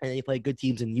 And they play good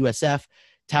teams in USF,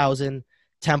 Towson,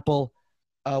 Temple.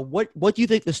 What do you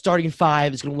think the starting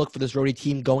 5 is going to look for this Rhody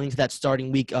team going into that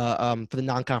starting week for the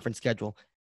non-conference schedule?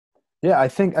 Yeah, I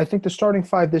think the starting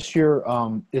 5 this year,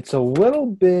 it's a little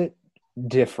bit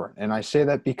different, and I say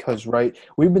that because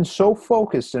we've been so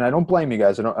focused, and I don't blame you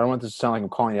guys. I don't want this to sound like I'm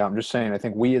calling you out. I'm just saying I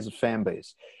think we as a fan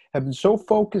base have been so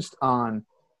focused on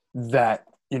that.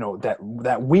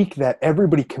 That week that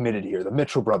everybody committed here. The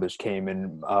Mitchell brothers came,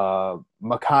 and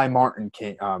Malik Martin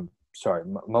came.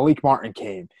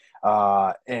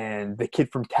 And the kid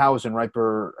from Towson,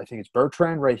 I think it's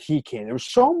Bertrand, right? He came. There were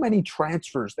so many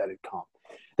transfers that had come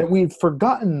that we'd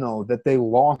forgotten, though, that they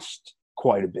lost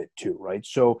quite a bit too, right?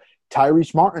 So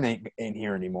Tyrese Martin ain't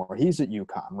here anymore. He's at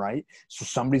UConn, right? So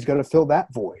somebody's got to fill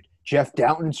that void. Jeff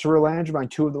Doughton and Cyril Langevin,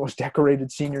 2 of the most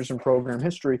decorated seniors in program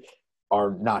history,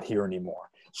 are not here anymore.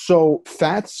 So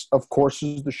Fats, of course,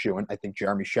 is the shoo-in. I think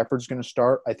Jeremy Shepard's going to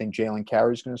start. I think Jalen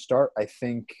Carey's going to start. I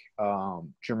think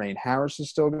Jermaine Harris is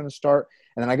still going to start.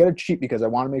 And then I got to cheat because I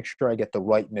want to make sure I get the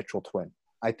right Mitchell twin.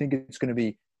 I think it's going to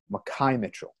be Makai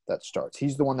Mitchell that starts.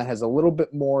 He's the one that has a little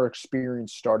bit more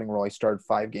experience starting role. He started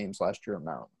 5 games last year at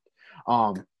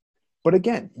Maryland. But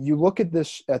again, you look at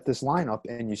this lineup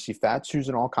and you see Fats, who's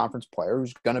an all-conference player,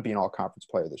 who's going to be an all-conference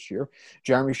player this year.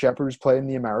 Jeremy Shepard, who's playing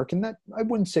the American. That I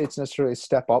wouldn't say it's necessarily a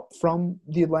step up from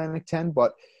the Atlantic 10,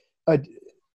 but a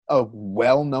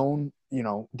well-known,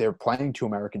 they're playing 2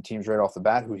 American teams right off the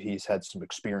bat who he's had some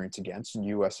experience against in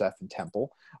USF and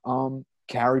Temple.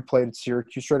 Carey played at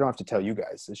Syracuse. So I don't have to tell you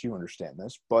guys this. You understand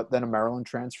this. But then a Maryland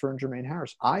transfer and Jermaine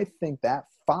Harris. I think that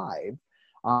 5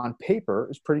 on paper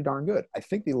is pretty darn good. I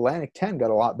think the Atlantic 10 got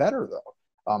a lot better,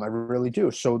 though. I really do.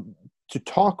 So to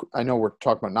talk – I know we're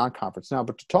talking about non-conference now,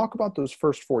 but to talk about those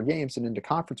first 4 games and into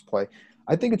conference play,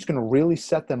 I think it's going to really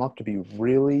set them up to be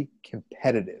really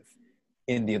competitive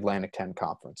in the Atlantic 10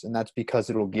 conference. And that's because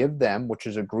it'll give them, which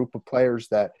is a group of players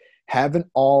that haven't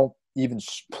all even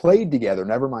played together,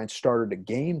 never mind started a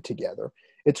game together,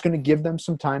 it's going to give them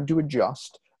some time to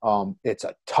adjust. It's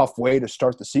a tough way to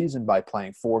start the season by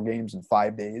playing 4 games in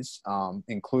 5 days,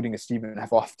 including a Stephen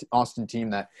F. Austin team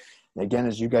that, again,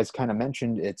 as you guys kind of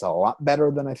mentioned, it's a lot better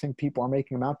than I think people are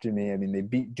making them out to me. I mean, they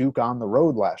beat Duke on the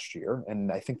road last year, and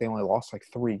I think they only lost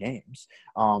 3 games.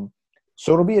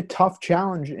 So it'll be a tough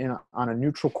challenge on a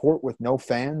neutral court with no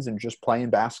fans and just playing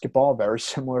basketball, very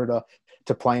similar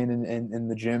to playing in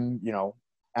the gym,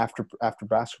 after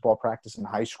basketball practice in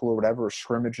high school or whatever, or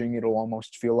scrimmaging, it'll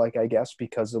almost feel like, I guess,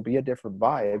 because there'll be a different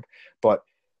vibe. But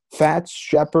Fats,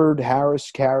 Shepard,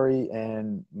 Harris, Carey,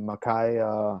 and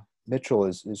Makai Mitchell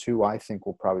is who I think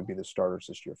will probably be the starters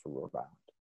this year for Rhode Island.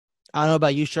 I don't know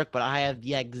about you, Shrek, but I have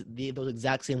those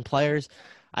exact same players.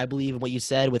 I believe in what you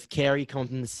said with Carey coming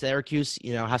from Syracuse,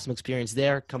 have some experience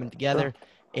there coming together. Sure.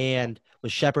 And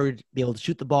with Shepard, be able to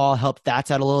shoot the ball, help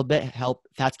Fats out a little bit, help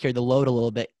Fats carry the load a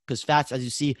little bit. Because Fats, as you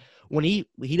see, when he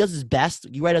does his best,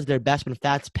 URI does their best when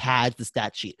Fats pads the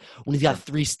stat sheet. When he's got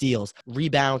 3 steals,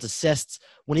 rebounds, assists,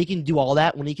 when he can do all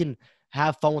that, when he can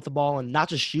have fun with the ball and not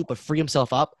just shoot but free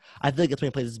himself up, I feel like that's when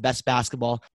he plays his best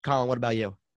basketball. Colin, what about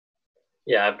you?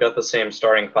 Yeah, I've got the same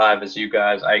starting 5 as you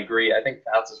guys. I agree. I think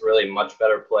Fats is really a much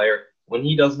better player when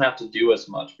he doesn't have to do as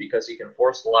much because he can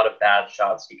force a lot of bad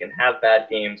shots. He can have bad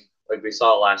games like we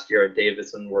saw last year at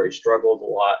Davidson where he struggled a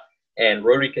lot. And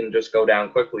Rhody can just go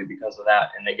down quickly because of that,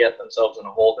 and they get themselves in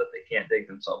a hole that they can't dig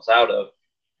themselves out of.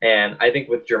 And I think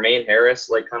with Jermaine Harris,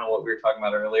 kind of what we were talking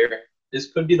about earlier,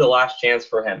 this could be the last chance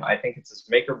for him. I think it's his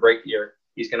make or break year.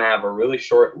 He's going to have a really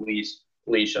short lease.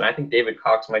 leash. And I think David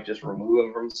Cox might just remove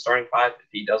him from the starting five if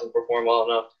he doesn't perform well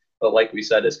enough. But like we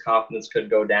said, his confidence could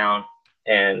go down,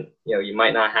 and you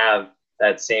might not have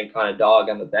that same kind of dog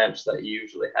on the bench that you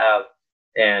usually have.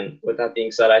 And with that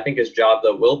being said, I think his job,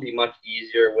 though, will be much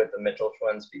easier with the Mitchell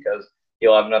twins because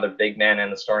he'll have another big man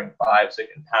in the starting five, so he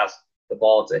can pass the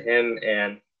ball to him.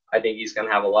 And I think he's going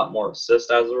to have a lot more assists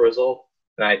as a result.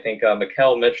 And I think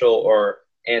Mikal Mitchell or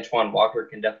Antoine Walker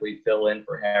can definitely fill in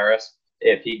for Harris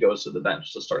if he goes to the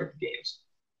bench to start the games.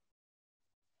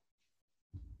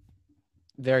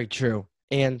 Very true.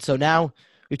 And so now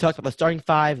we've talked about the starting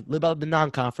five, a little about the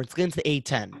non-conference. Let's get into the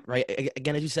A10, right?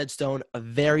 Again, as you said, Stone, a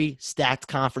very stacked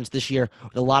conference this year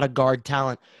with a lot of guard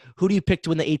talent. Who do you pick to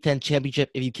win the A10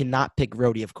 championship if you cannot pick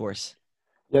RHODY, of course?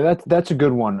 Yeah, that's a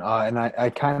good one. And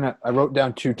I wrote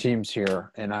down two teams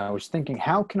here, and I was thinking,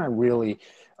 how can I really,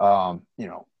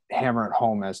 hammer it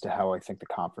home as to how I think the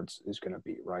conference is going to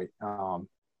be, right?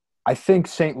 I think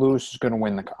St. Louis is going to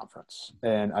win the conference,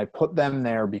 and I put them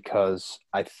there because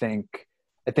I think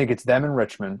it's them and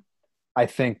Richmond. I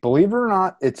think, believe it or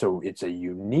not, it's a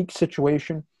unique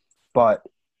situation, but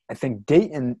I think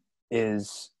Dayton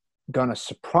is going to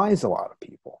surprise a lot of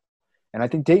people. And I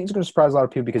think Dayton's going to surprise a lot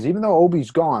of people because even though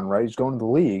Obi's gone, right, he's going to the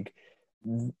league,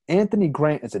 Anthony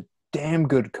Grant is a damn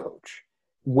good coach.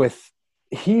 His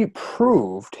team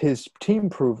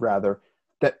proved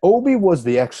that Obi was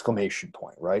the exclamation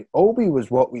point, right? Obi was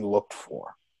what we looked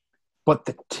for. But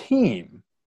the team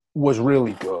was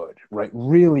really good, right?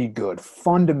 Really good,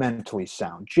 fundamentally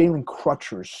sound. Jalen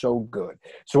Crutcher is so good.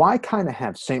 So I kind of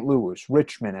have St. Louis,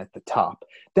 Richmond at the top.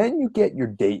 Then you get your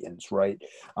Daytons, right?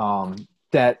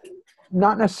 That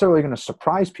not necessarily going to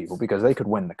surprise people because they could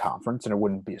win the conference and it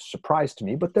wouldn't be a surprise to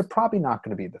me, but they're probably not going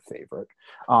to be the favorite.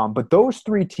 But those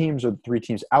three teams are the three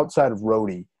teams outside of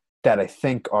RHODY that I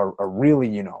think are really,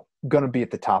 going to be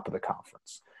at the top of the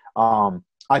conference.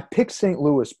 I picked St.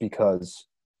 Louis because,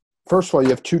 first of all, you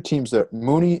have two teams that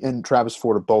Mooney and Travis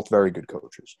Ford are both very good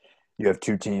coaches. You have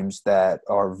two teams that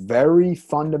are very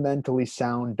fundamentally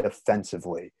sound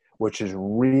defensively, which is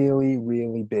really,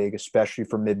 really big, especially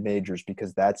for mid-majors,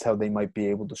 because that's how they might be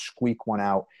able to squeak one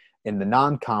out in the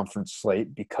non-conference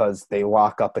slate because they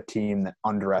lock up a team that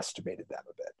underestimated them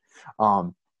a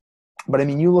bit. But, I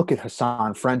mean, you look at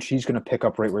Hassan French, he's going to pick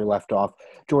up right where he left off.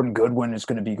 Jordan Goodwin is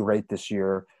going to be great this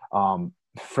year.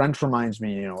 French reminds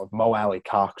me, of Mo Alley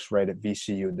Cox, right, at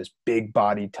VCU, this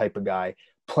big-body type of guy,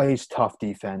 plays tough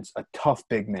defense, a tough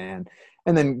big man.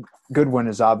 And then Goodwin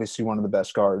is obviously one of the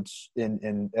best guards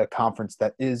in a conference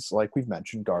that is, like we've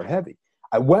mentioned, guard-heavy.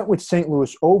 I went with St.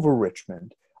 Louis over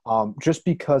Richmond just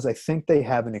because I think they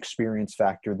have an experience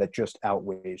factor that just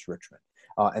outweighs Richmond.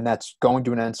 And that's going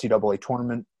to an NCAA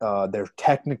tournament. They're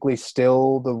technically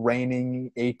still the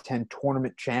reigning A10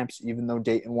 tournament champs, even though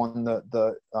Dayton won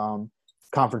the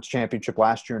conference championship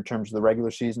last year in terms of the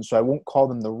regular season. So I won't call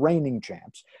them the reigning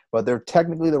champs, but they're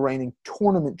technically the reigning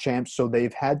tournament champs. So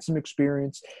they've had some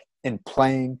experience in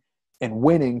playing and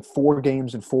winning 4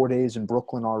 games in 4 days in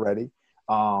Brooklyn already.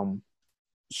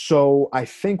 So I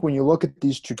think when you look at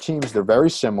these two teams, they're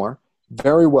very similar.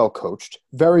 Very well coached,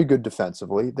 very good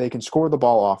defensively. They can score the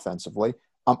ball offensively.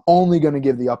 I'm only going to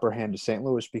give the upper hand to St.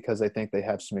 Louis because I think they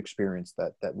have some experience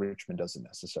that Richmond doesn't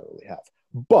necessarily have.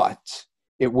 But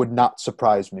it would not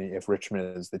surprise me if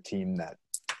Richmond is the team that,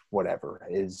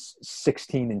 is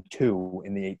 16-2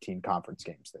 in the 18 conference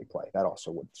games they play. That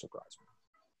also wouldn't surprise me.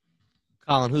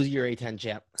 Colin, who's your A10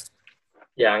 champ?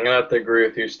 Yeah, I'm going to have to agree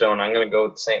with you, Stone. I'm going to go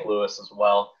with St. Louis as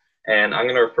well. And I'm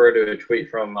going to refer to a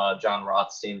tweet from John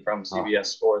Rothstein from CBS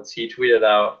Sports. He tweeted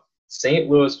out, St.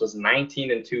 Louis was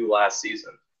 19-2 last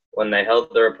season when they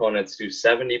held their opponents to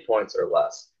 70 points or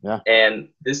less. Yeah. And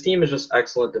this team is just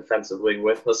excellent defensively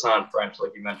with Hassan French,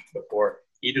 like you mentioned before.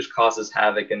 He just causes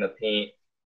havoc in the paint.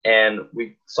 And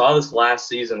we saw this last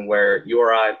season where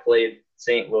URI played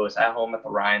St. Louis at home at the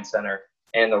Ryan Center,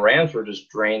 and the Rams were just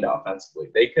drained offensively.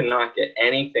 They could not get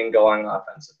anything going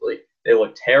offensively. They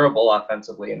looked terrible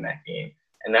offensively in that game.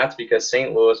 And that's because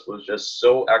St. Louis was just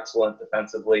so excellent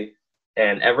defensively.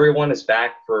 And everyone is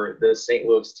back for the St.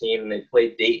 Louis team. They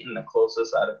played Dayton the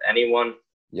closest out of anyone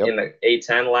in the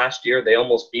A10 last year. They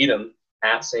almost beat them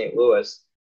at St. Louis.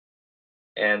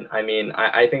 And, I mean,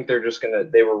 I think they're just going to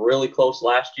 – they were really close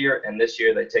last year, and this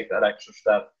year they take that extra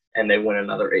step and they win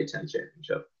another A10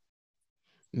 championship.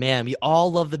 Man, we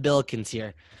all love the Billikens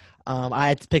here. I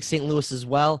had to pick St. Louis as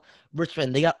well.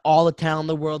 Richmond, they got all the talent in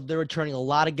the world. They're returning a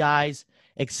lot of guys,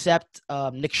 except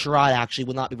Nick Sherrod actually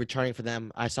will not be returning for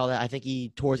them. I saw that. I think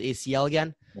he tore his ACL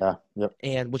again. Yeah, yep.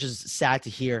 And which is sad to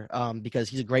hear because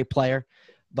he's a great player.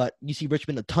 But you see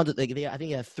Richmond a ton of I think they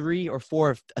have 3 or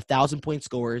 4 1,000-point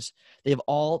scorers. They have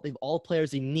all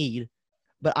players they need.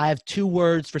 But I have 2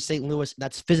 words for St. Louis, and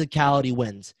that's physicality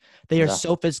wins. They are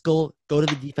so physical. Go to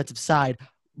the defensive side,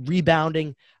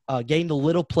 rebounding, getting the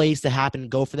little plays to happen and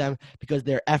go for them because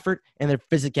their effort and their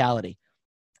physicality.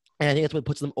 And I think that's what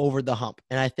puts them over the hump.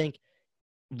 And I think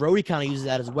Rhody kind of uses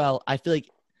that as well. I feel like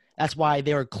that's why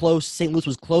they were close. St. Louis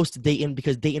was close to Dayton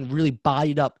because Dayton really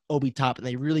bodied up Obi Toppin,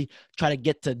 and they really try to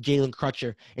get to Jalen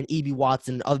Crutcher and E.B.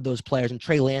 Watson and other those players and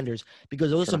Trey Landers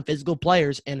because those are some physical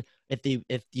players. And if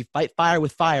you fight fire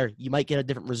with fire, you might get a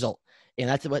different result. And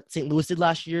that's what St. Louis did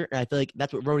last year. And I feel like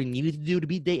that's what Rhody needed to do to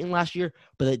beat Dayton last year,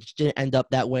 but it just didn't end up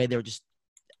that way. They were just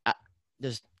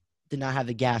did not have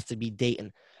the gas to beat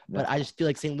Dayton. But I just feel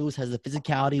like St. Louis has the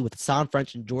physicality with Hassan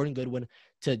French and Jordan Goodwin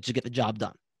to get the job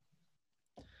done.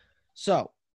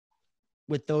 So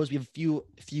with those, we have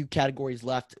a few categories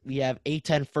left. We have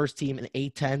A10 first team and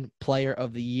A10 player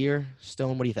of the year.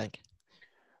 Stone, what do you think?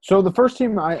 So the first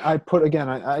team I put, again,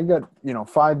 I got,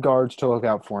 5 guards to look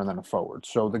out for and then a forward.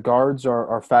 So the guards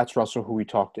are Fats Russell, who we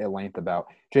talked at length about.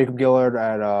 Jacob Gillard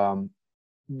at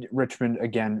Richmond,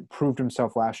 again, proved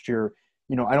himself last year.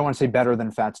 I don't want to say better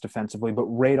than Fats defensively, but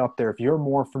right up there. If you're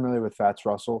more familiar with Fats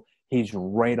Russell, he's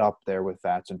right up there with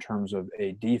Fats in terms of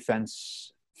a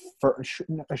defense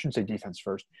I shouldn't say defense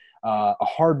first, a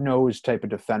hard-nosed type of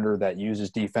defender that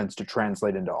uses defense to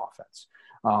translate into offense.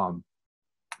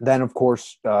 Then, of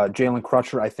course, Jalen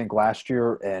Crutcher, I think last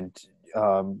year, and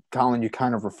Colin, you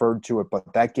kind of referred to it,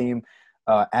 but that game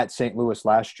at St. Louis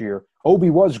last year,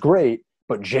 Obi was great,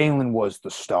 but Jalen was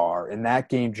the star. In that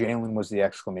game, Jalen was the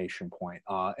exclamation point.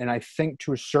 And I think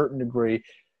to a certain degree,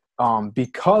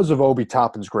 because of Obi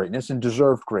Toppin's greatness and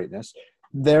deserved greatness,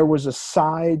 there was a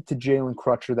side to Jalen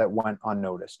Crutcher that went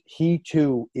unnoticed. He,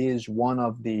 too, is one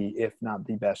of the, if not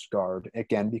the best guard,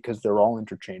 again, because they're all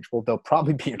interchangeable. They'll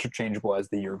probably be interchangeable as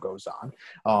the year goes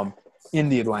on in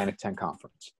the Atlantic 10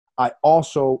 Conference. I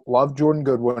also love Jordan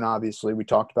Goodwin, obviously. We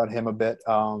talked about him a bit.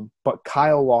 But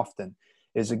Kyle Lofton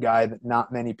is a guy that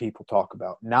not many people talk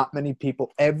about. Not many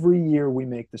people. Every year we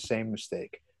make the same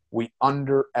mistake. We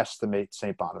underestimate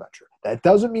St. Bonaventure. That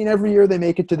doesn't mean every year they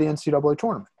make it to the NCAA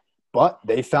tournament. But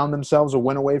they found themselves a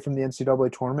win away from the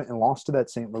NCAA tournament and lost to that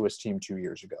St. Louis team 2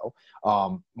 years ago.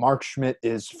 Mark Schmidt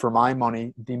is, for my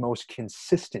money, the most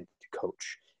consistent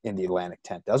coach in the Atlantic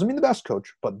 10. Doesn't mean the best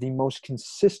coach, but the most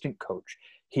consistent coach.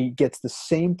 He gets the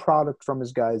same product from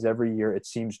his guys every year, it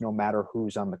seems, no matter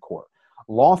who's on the court.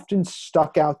 Lofton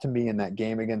stuck out to me in that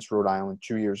game against Rhode Island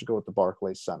 2 years ago at the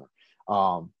Barclays Center,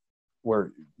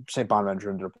 where St.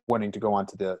 Bonaventure ended up winning to go on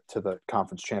to the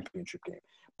conference championship game.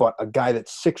 But a guy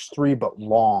that's 6'3", but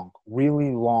long,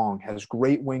 really long, has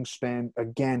great wingspan.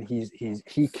 Again,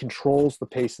 he controls the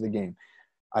pace of the game.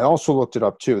 I also looked it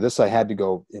up too. This I had to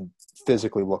go and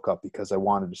physically look up because I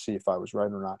wanted to see if I was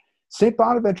right or not. St.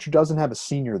 Bonaventure doesn't have a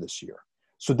senior this year.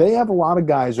 So they have a lot of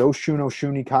guys,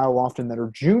 Oshuni, Kyle Lofton, that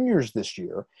are juniors this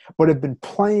year, but have been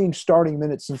playing starting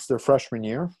minutes since their freshman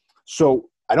year. So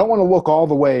I don't want to look all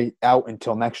the way out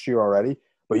until next year already.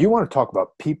 But you want to talk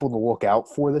about people to look out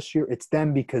for this year, it's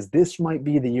them, because this might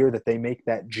be the year that they make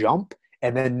that jump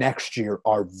and then next year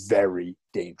are very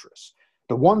dangerous.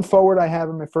 The one forward I have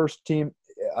in my first team,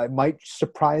 I might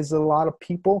surprise a lot of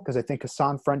people because I think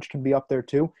Hassan French can be up there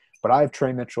too, but I have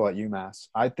Trey Mitchell at UMass.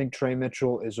 I think Trey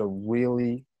Mitchell is a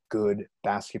really good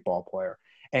basketball player,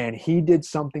 and he did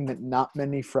something that not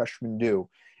many freshmen do,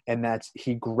 and that's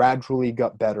he gradually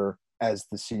got better as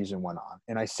the season went on.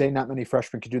 And I say not many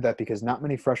freshmen can do that because not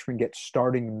many freshmen get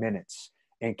starting minutes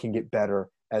and can get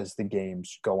better as the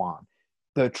games go on.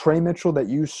 The Trey Mitchell that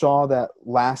you saw that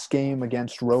last game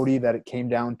against Rhody, that it came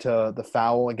down to the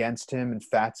foul against him and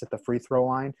Fats at the free throw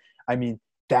line, I mean,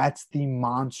 that's the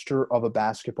monster of a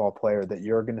basketball player that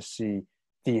you're going to see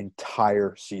the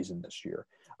entire season this year.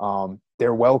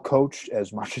 They're well coached,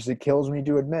 as much as it kills me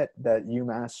to admit that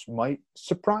UMass might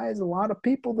surprise a lot of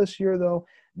people this year, though.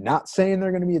 Not saying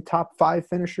they're going to be a top 5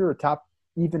 finisher, a top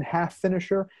even half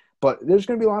finisher, but there's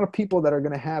going to be a lot of people that are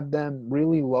going to have them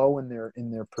really low in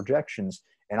their projections.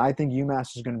 And I think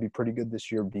UMass is going to be pretty good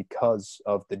this year because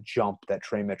of the jump that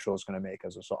Trey Mitchell is going to make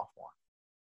as a sophomore.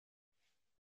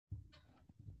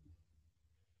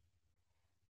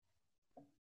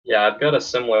 Yeah, I've got a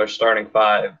similar starting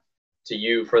 5 to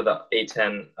you for the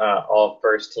A10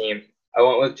 all-first team. I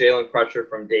went with Jalen Crutcher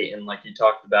from Dayton, like you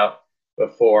talked about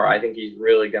before. I think he's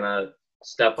really going to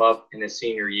step up in his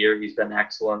senior year. He's been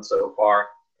excellent so far,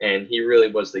 and he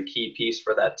really was the key piece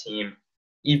for that team,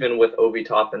 even with Obi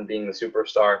Toppin being the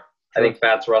superstar. I think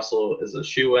Fats Russell is a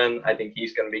shoo-in. I think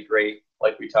he's going to be great,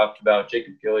 like we talked about.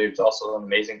 Jacob Gilliard's also an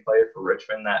amazing player for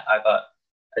Richmond that I thought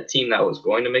a team that was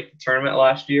going to make the tournament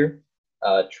last year.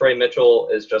 Trey Mitchell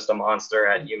is just a monster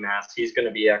at UMass. He's going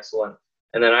to be excellent.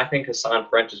 And then I think Hassan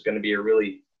French is going to be a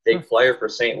really big player for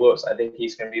St. Louis. I think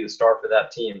he's going to be the star for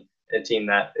that team, a team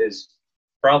that is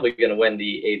probably going to win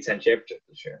the A10 championship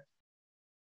this year.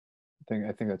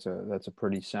 I think that's a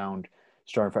pretty sound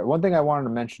starting five. One thing I wanted to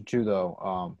mention too,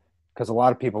 though, because a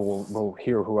lot of people will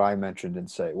hear who I mentioned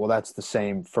and say, well, that's the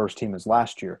same first team as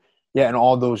last year. Yeah, and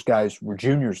all those guys were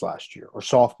juniors last year or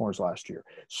sophomores last year.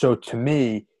 So to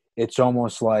me, it's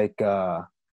almost like a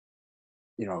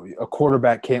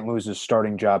quarterback can't lose his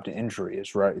starting job to injury,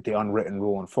 is right, the unwritten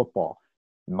rule in football.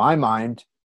 In my mind,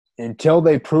 until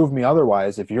they prove me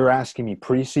otherwise, if you're asking me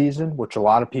preseason, which a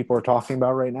lot of people are talking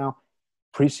about right now,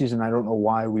 preseason, I don't know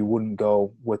why we wouldn't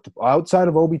go with outside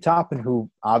of Obi Toppin, who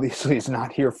obviously is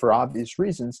not here for obvious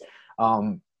reasons.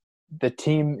 The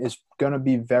team is going to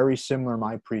be very similar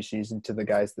my preseason to the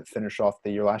guys that finished off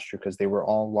the year last year because they were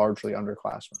all largely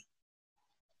underclassmen.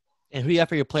 And who you have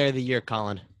for your player of the year,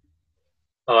 Colin?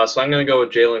 So I'm going to go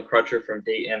with Jalen Crutcher from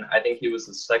Dayton. I think he was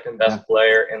the second best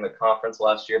player in the conference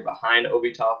last year behind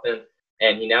Obi Toppin,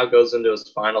 and he now goes into his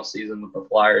final season with the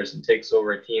Flyers and takes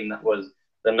over a team that was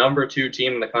the number 2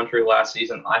 team in the country last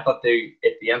season. I thought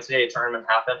if the NCAA tournament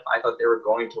happened, I thought they were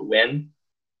going to win,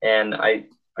 and I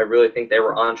really think they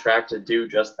were on track to do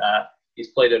just that. He's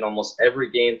played in almost every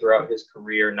game throughout his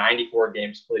career, 94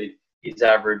 games played. He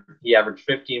averaged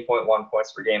 15.1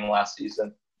 points per game last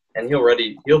season, and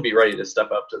he'll be ready to step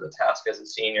up to the task as a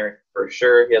senior for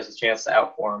sure. He has a chance to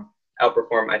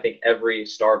outperform I think every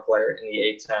star player in the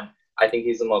A10. I think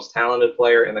he's the most talented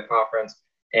player in the conference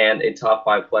and a top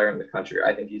 5 player in the country.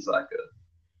 I think he's that good.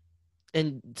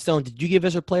 And Stone, did you give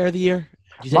us a player of the year?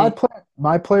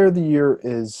 My player of the year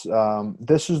is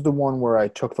this is the one where I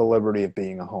took the liberty of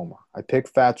being a homer. I picked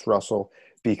Fats Russell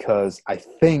because I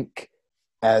think,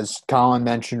 as Colin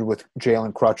mentioned with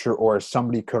Jalen Crutcher, or as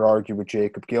somebody could argue with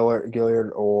Jacob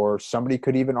Gilliard, or somebody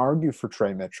could even argue for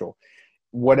Trey Mitchell,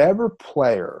 whatever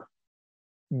player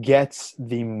gets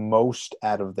the most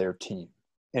out of their team,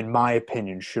 in my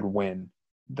opinion, should win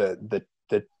the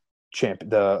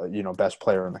best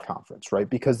player in the conference, right?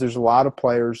 Because there's a lot of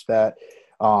players that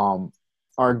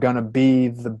are going to be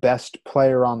the best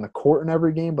player on the court in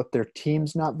every game, but their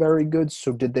team's not very good.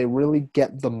 So did they really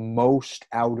get the most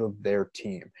out of their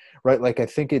team, right? Like I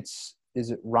think is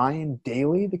it Ryan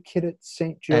Daly, the kid at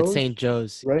St. Joe's? At St.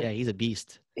 Joe's, right? Yeah, he's a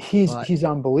beast. He's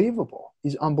unbelievable.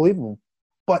 He's unbelievable.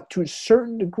 But to a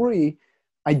certain degree,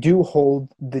 I do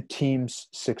hold the team's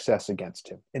success against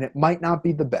him. And it might not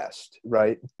be the best,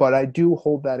 right? But I do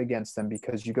hold that against them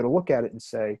because you got to look at it and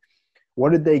say,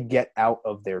 what did they get out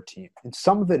of their team? And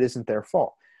some of it isn't their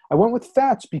fault. I went with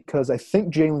Fats because I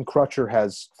think Jalen Crutcher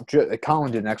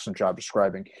Colin did an excellent job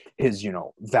describing his,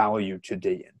 value to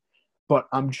Dayton. But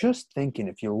I'm just thinking,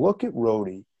 if you look at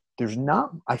RHODY,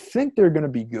 I think they're going to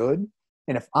be good.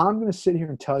 And if I'm going to sit here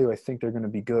and tell you I think they're going to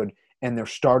be good and their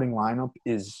starting lineup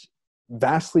is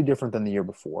vastly different than the year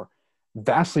before,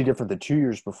 vastly different than 2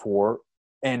 years before,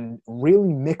 and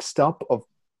really mixed up of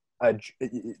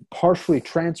partially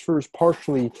transfers,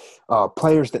 partially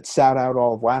players that sat out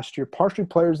all of last year, partially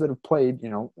players that have played,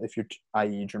 if you're,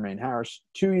 i.e. Jermaine Harris,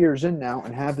 2 years in now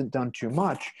and haven't done too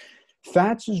much.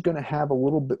 Fats is going to have a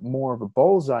little bit more of a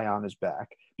bullseye on his back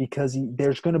because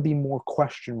there's going to be more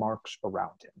question marks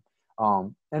around him.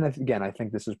 And again, I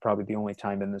think this is probably the only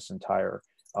time in this entire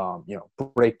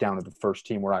breakdown of the first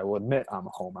team where I will admit I'm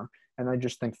a homer. And I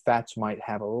just think Fats might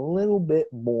have a little bit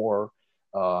more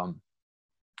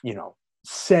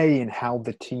say in how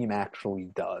the team actually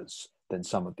does than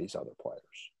some of these other players.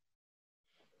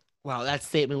 Wow, that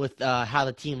statement with how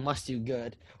the team must do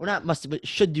good. Or not must, but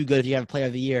should do good if you have a player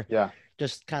of the year. Yeah.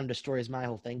 Just kind of destroys my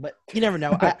whole thing. But you never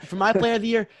know. For my player of the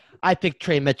year, I picked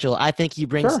Trey Mitchell. I think he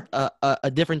brings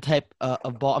a different type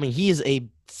of ball. I mean, he's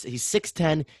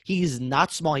 6'10". He's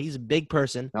not small. He's a big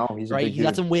person. No, he's a right. big He's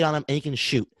got some weight on him, and he can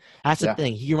shoot. That's the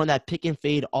thing. He can run that pick and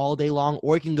fade all day long,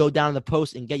 or he can go down to the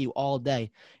post and get you all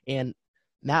day. And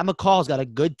Matt McCall's got a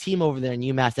good team over there in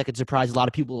UMass that could surprise a lot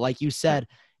of people, like you said.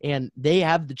 And they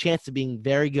have the chance of being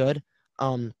very good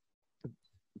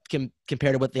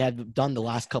compared to what they have done the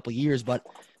last couple of years. But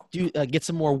do get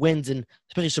some more wins and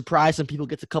especially surprise some people,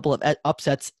 gets a couple of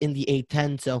upsets in the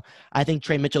A10. So I think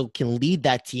Trey Mitchell can lead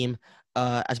that team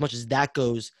as much as that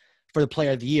goes for the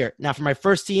player of the year. Now, for my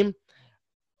first team,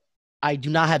 I do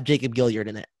not have Jacob Gilliard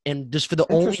in it. And just for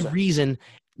the only reason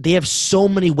they have so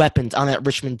many weapons on that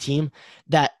Richmond team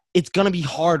that it's going to be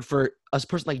hard for a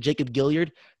person like Jacob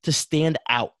Gilliard to stand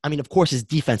out. I mean, of course, his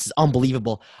defense is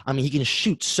unbelievable. I mean, he can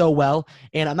shoot so well,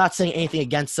 and I'm not saying anything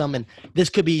against him, and this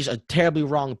could be a terribly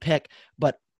wrong pick,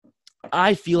 but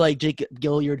I feel like Jake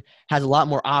Gilliard has a lot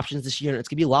more options this year, and it's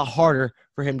going to be a lot harder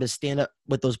for him to stand up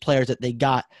with those players that they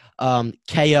got.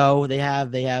 KO, they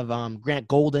have Grant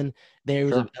Golden.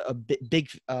 There's a big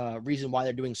reason why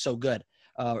they're doing so good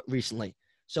recently.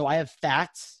 So I have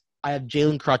Fats. I have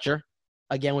Jalen Crutcher,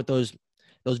 again with those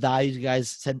values you guys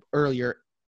said earlier.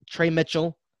 Trey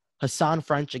Mitchell, Hassan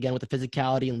French, again with the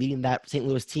physicality and leading that St.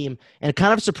 Louis team, and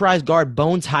kind of a surprise guard,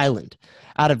 Bones Highland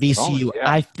out of VCU.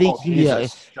 I think he's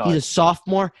a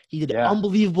sophomore. He did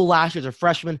unbelievable last year as a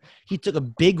freshman. He took a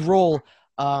big role.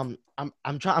 I'm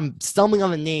stumbling on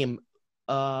the name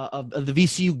of the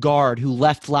VCU guard who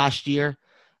left last year.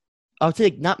 I would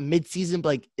say not mid-season, but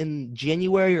like in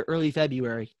January or early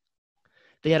February.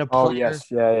 They had a player. Oh yes,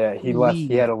 yeah. He left.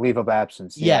 He had a leave of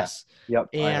absence. Yes. Yeah. Yep.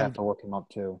 And I have to look him up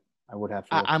too. I would have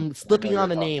to. I'm slipping on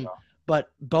the name, but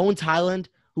Bones Highland,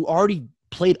 who already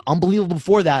played unbelievable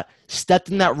before that, stepped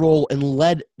in that role and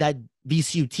led that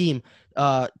VCU team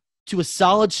to a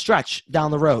solid stretch down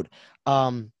the road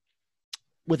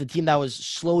with a team that was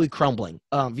slowly crumbling.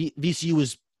 VCU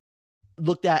was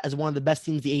looked at as one of the best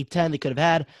teams the A-10 they could have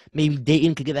had. Maybe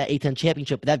Dayton could get that A-10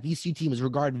 championship, but that VCU team was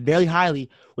regarded very highly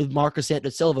with Marcus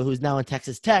Santos Silva, who's now in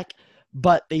Texas Tech,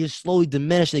 but they just slowly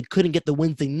diminished. They couldn't get the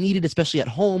wins they needed, especially at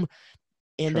home.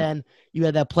 And then you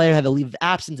had that player had to leave of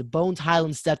absence. Bones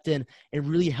Highland stepped in and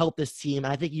really helped this team.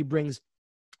 And I think he brings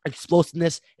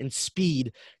explosiveness and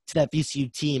speed to that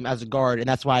VCU team as a guard. And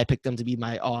that's why I picked him to be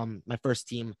my first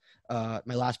team, my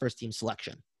last first team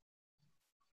selection.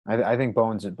 I think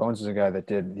Bones is a guy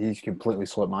he's completely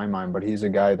slipped my mind, but he's a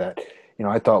guy that,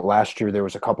 I thought last year there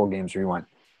was a couple games where you went,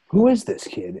 who is this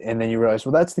kid? And then you realize,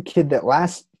 well, that's the kid that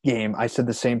last game I said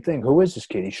the same thing. Who is this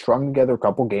kid? He strung together a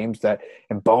couple games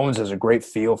and Bones has a great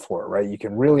feel for it, right? You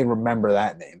can really remember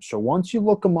that name. So once you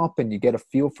look him up and you get a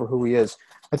feel for who he is,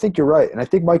 I think you're right. And I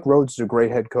think Mike Rhodes is a great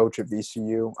head coach at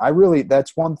VCU.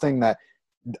 That's one thing that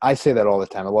I say that all the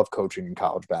time. I love coaching in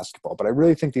college basketball, but I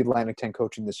really think the Atlantic 10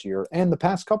 coaching this year and the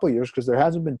past couple of years, because there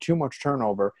hasn't been too much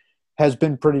turnover, has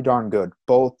been pretty darn good.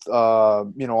 Both,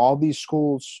 all these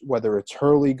schools, whether it's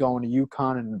Hurley going to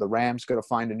UConn and the Rams going to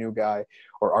find a new guy,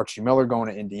 or Archie Miller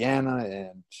going to Indiana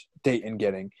and Dayton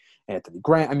getting Anthony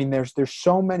Grant. I mean, there's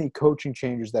so many coaching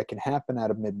changes that can happen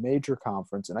at a mid-major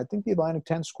conference, and I think the Atlantic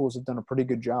 10 schools have done a pretty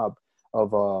good job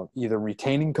of either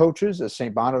retaining coaches, as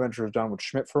St. Bonaventure has done with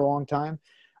Schmidt for a long time.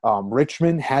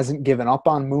 Richmond hasn't given up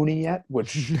on Mooney yet,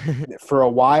 which for a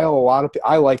while, a lot of people,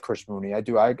 I like Chris Mooney. I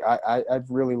do. I've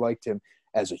really liked him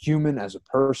as a human, as a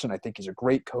person. I think he's a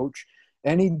great coach,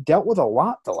 and he dealt with a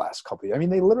lot the last couple of years. I mean,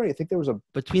 they literally, I think there was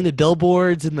between the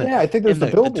billboards and I think there's the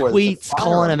billboards, the tweets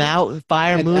calling him out,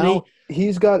 fire Mooney.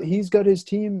 He's got his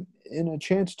team in a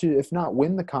chance to, if not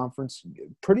win the conference,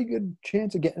 pretty good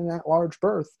chance of getting that large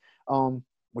berth.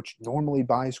 Which normally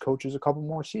buys coaches a couple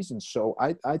more seasons. So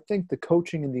I think the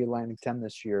coaching in the Atlantic 10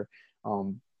 this year,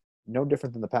 no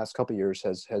different than the past couple of years,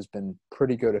 has been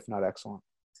pretty good, if not excellent.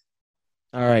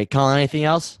 All right, Colin, anything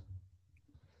else?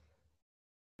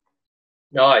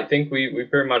 No, I think we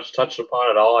pretty much touched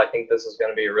upon it all. I think this is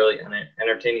going to be a really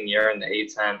entertaining year in the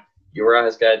A-10. URA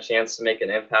has got a chance to make an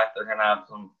impact. They're going to have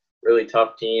some really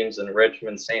tough teams in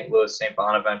Richmond, St. Louis, St.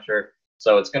 Bonaventure.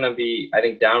 So it's going to be, I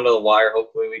think, down to the wire.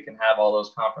 Hopefully we can have all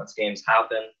those conference games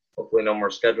happen. Hopefully no more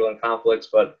scheduling conflicts.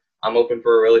 But I'm hoping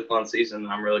for a really fun season.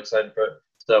 I'm really excited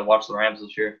to watch the Rams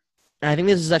this year. And I think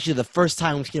this is actually the first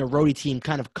time we've seen a RHODY team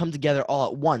kind of come together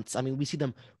all at once. I mean, we see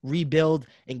them rebuild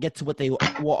and get to what they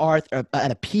are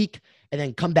at a peak and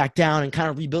then come back down and kind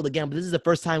of rebuild again. But this is the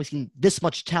first time we've seen this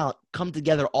much talent come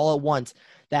together all at once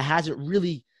that hasn't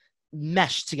really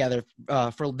meshed together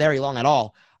for very long at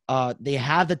all. They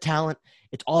have the talent.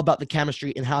 It's all about the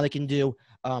chemistry and how they can do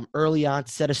early on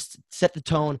to set the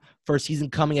tone for a season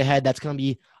coming ahead. That's going to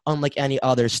be unlike any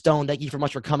other. Stone, thank you so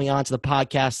much for coming on to the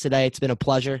podcast today. It's been a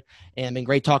pleasure and been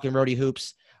great talking RHODY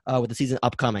hoops with the season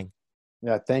upcoming.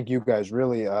 Yeah, thank you guys.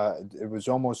 Really, it was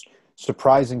almost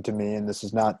surprising to me, and this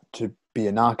is not to be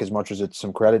a knock as much as it's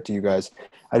some credit to you guys.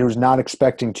 I was not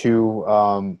expecting two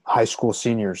high school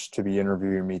seniors to be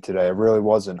interviewing me today. I really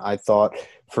wasn't. I thought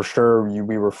for sure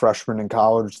we were freshmen in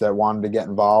college that wanted to get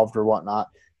involved or whatnot.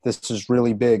 This is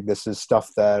really big. This is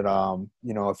stuff that,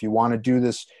 if you want to do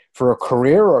this for a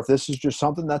career or if this is just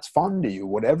something that's fun to you,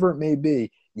 whatever it may be,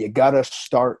 you got to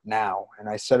start now. And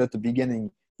I said at the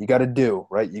beginning, you got to do,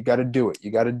 right? You got to do it. You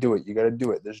got to do it. You got to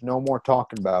do it. There's no more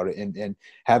talking about it. And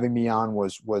having me on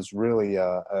was really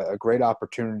a great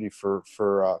opportunity for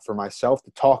myself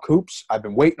to talk hoops. I've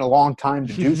been waiting a long time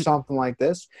to do something like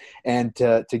this, and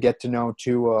to get to know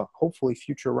hopefully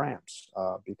future Rams,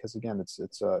 because again,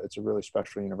 it's a really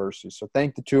special university. So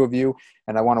thank the two of you,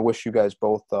 and I want to wish you guys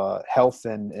both health,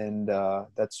 and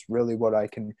that's really what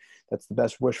that's the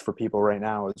best wish for people right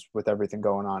now, is with everything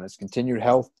going on, is continued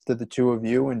health to the two of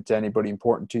you and to anybody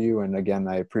important to you. And again,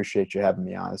 I appreciate you having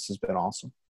me on. This has been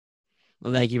awesome.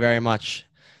 Well, thank you very much.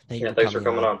 Thanks for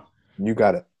coming on. You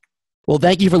got it. Well,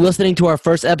 thank you for listening to our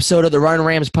first episode of the Runnin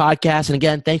Rams podcast. And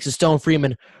again, thanks to Stone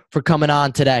Freeman for coming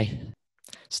on today.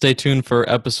 Stay tuned for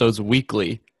episodes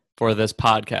weekly for this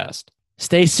podcast.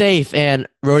 Stay safe, and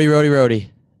Rhody, Rhody,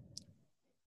 Rhody.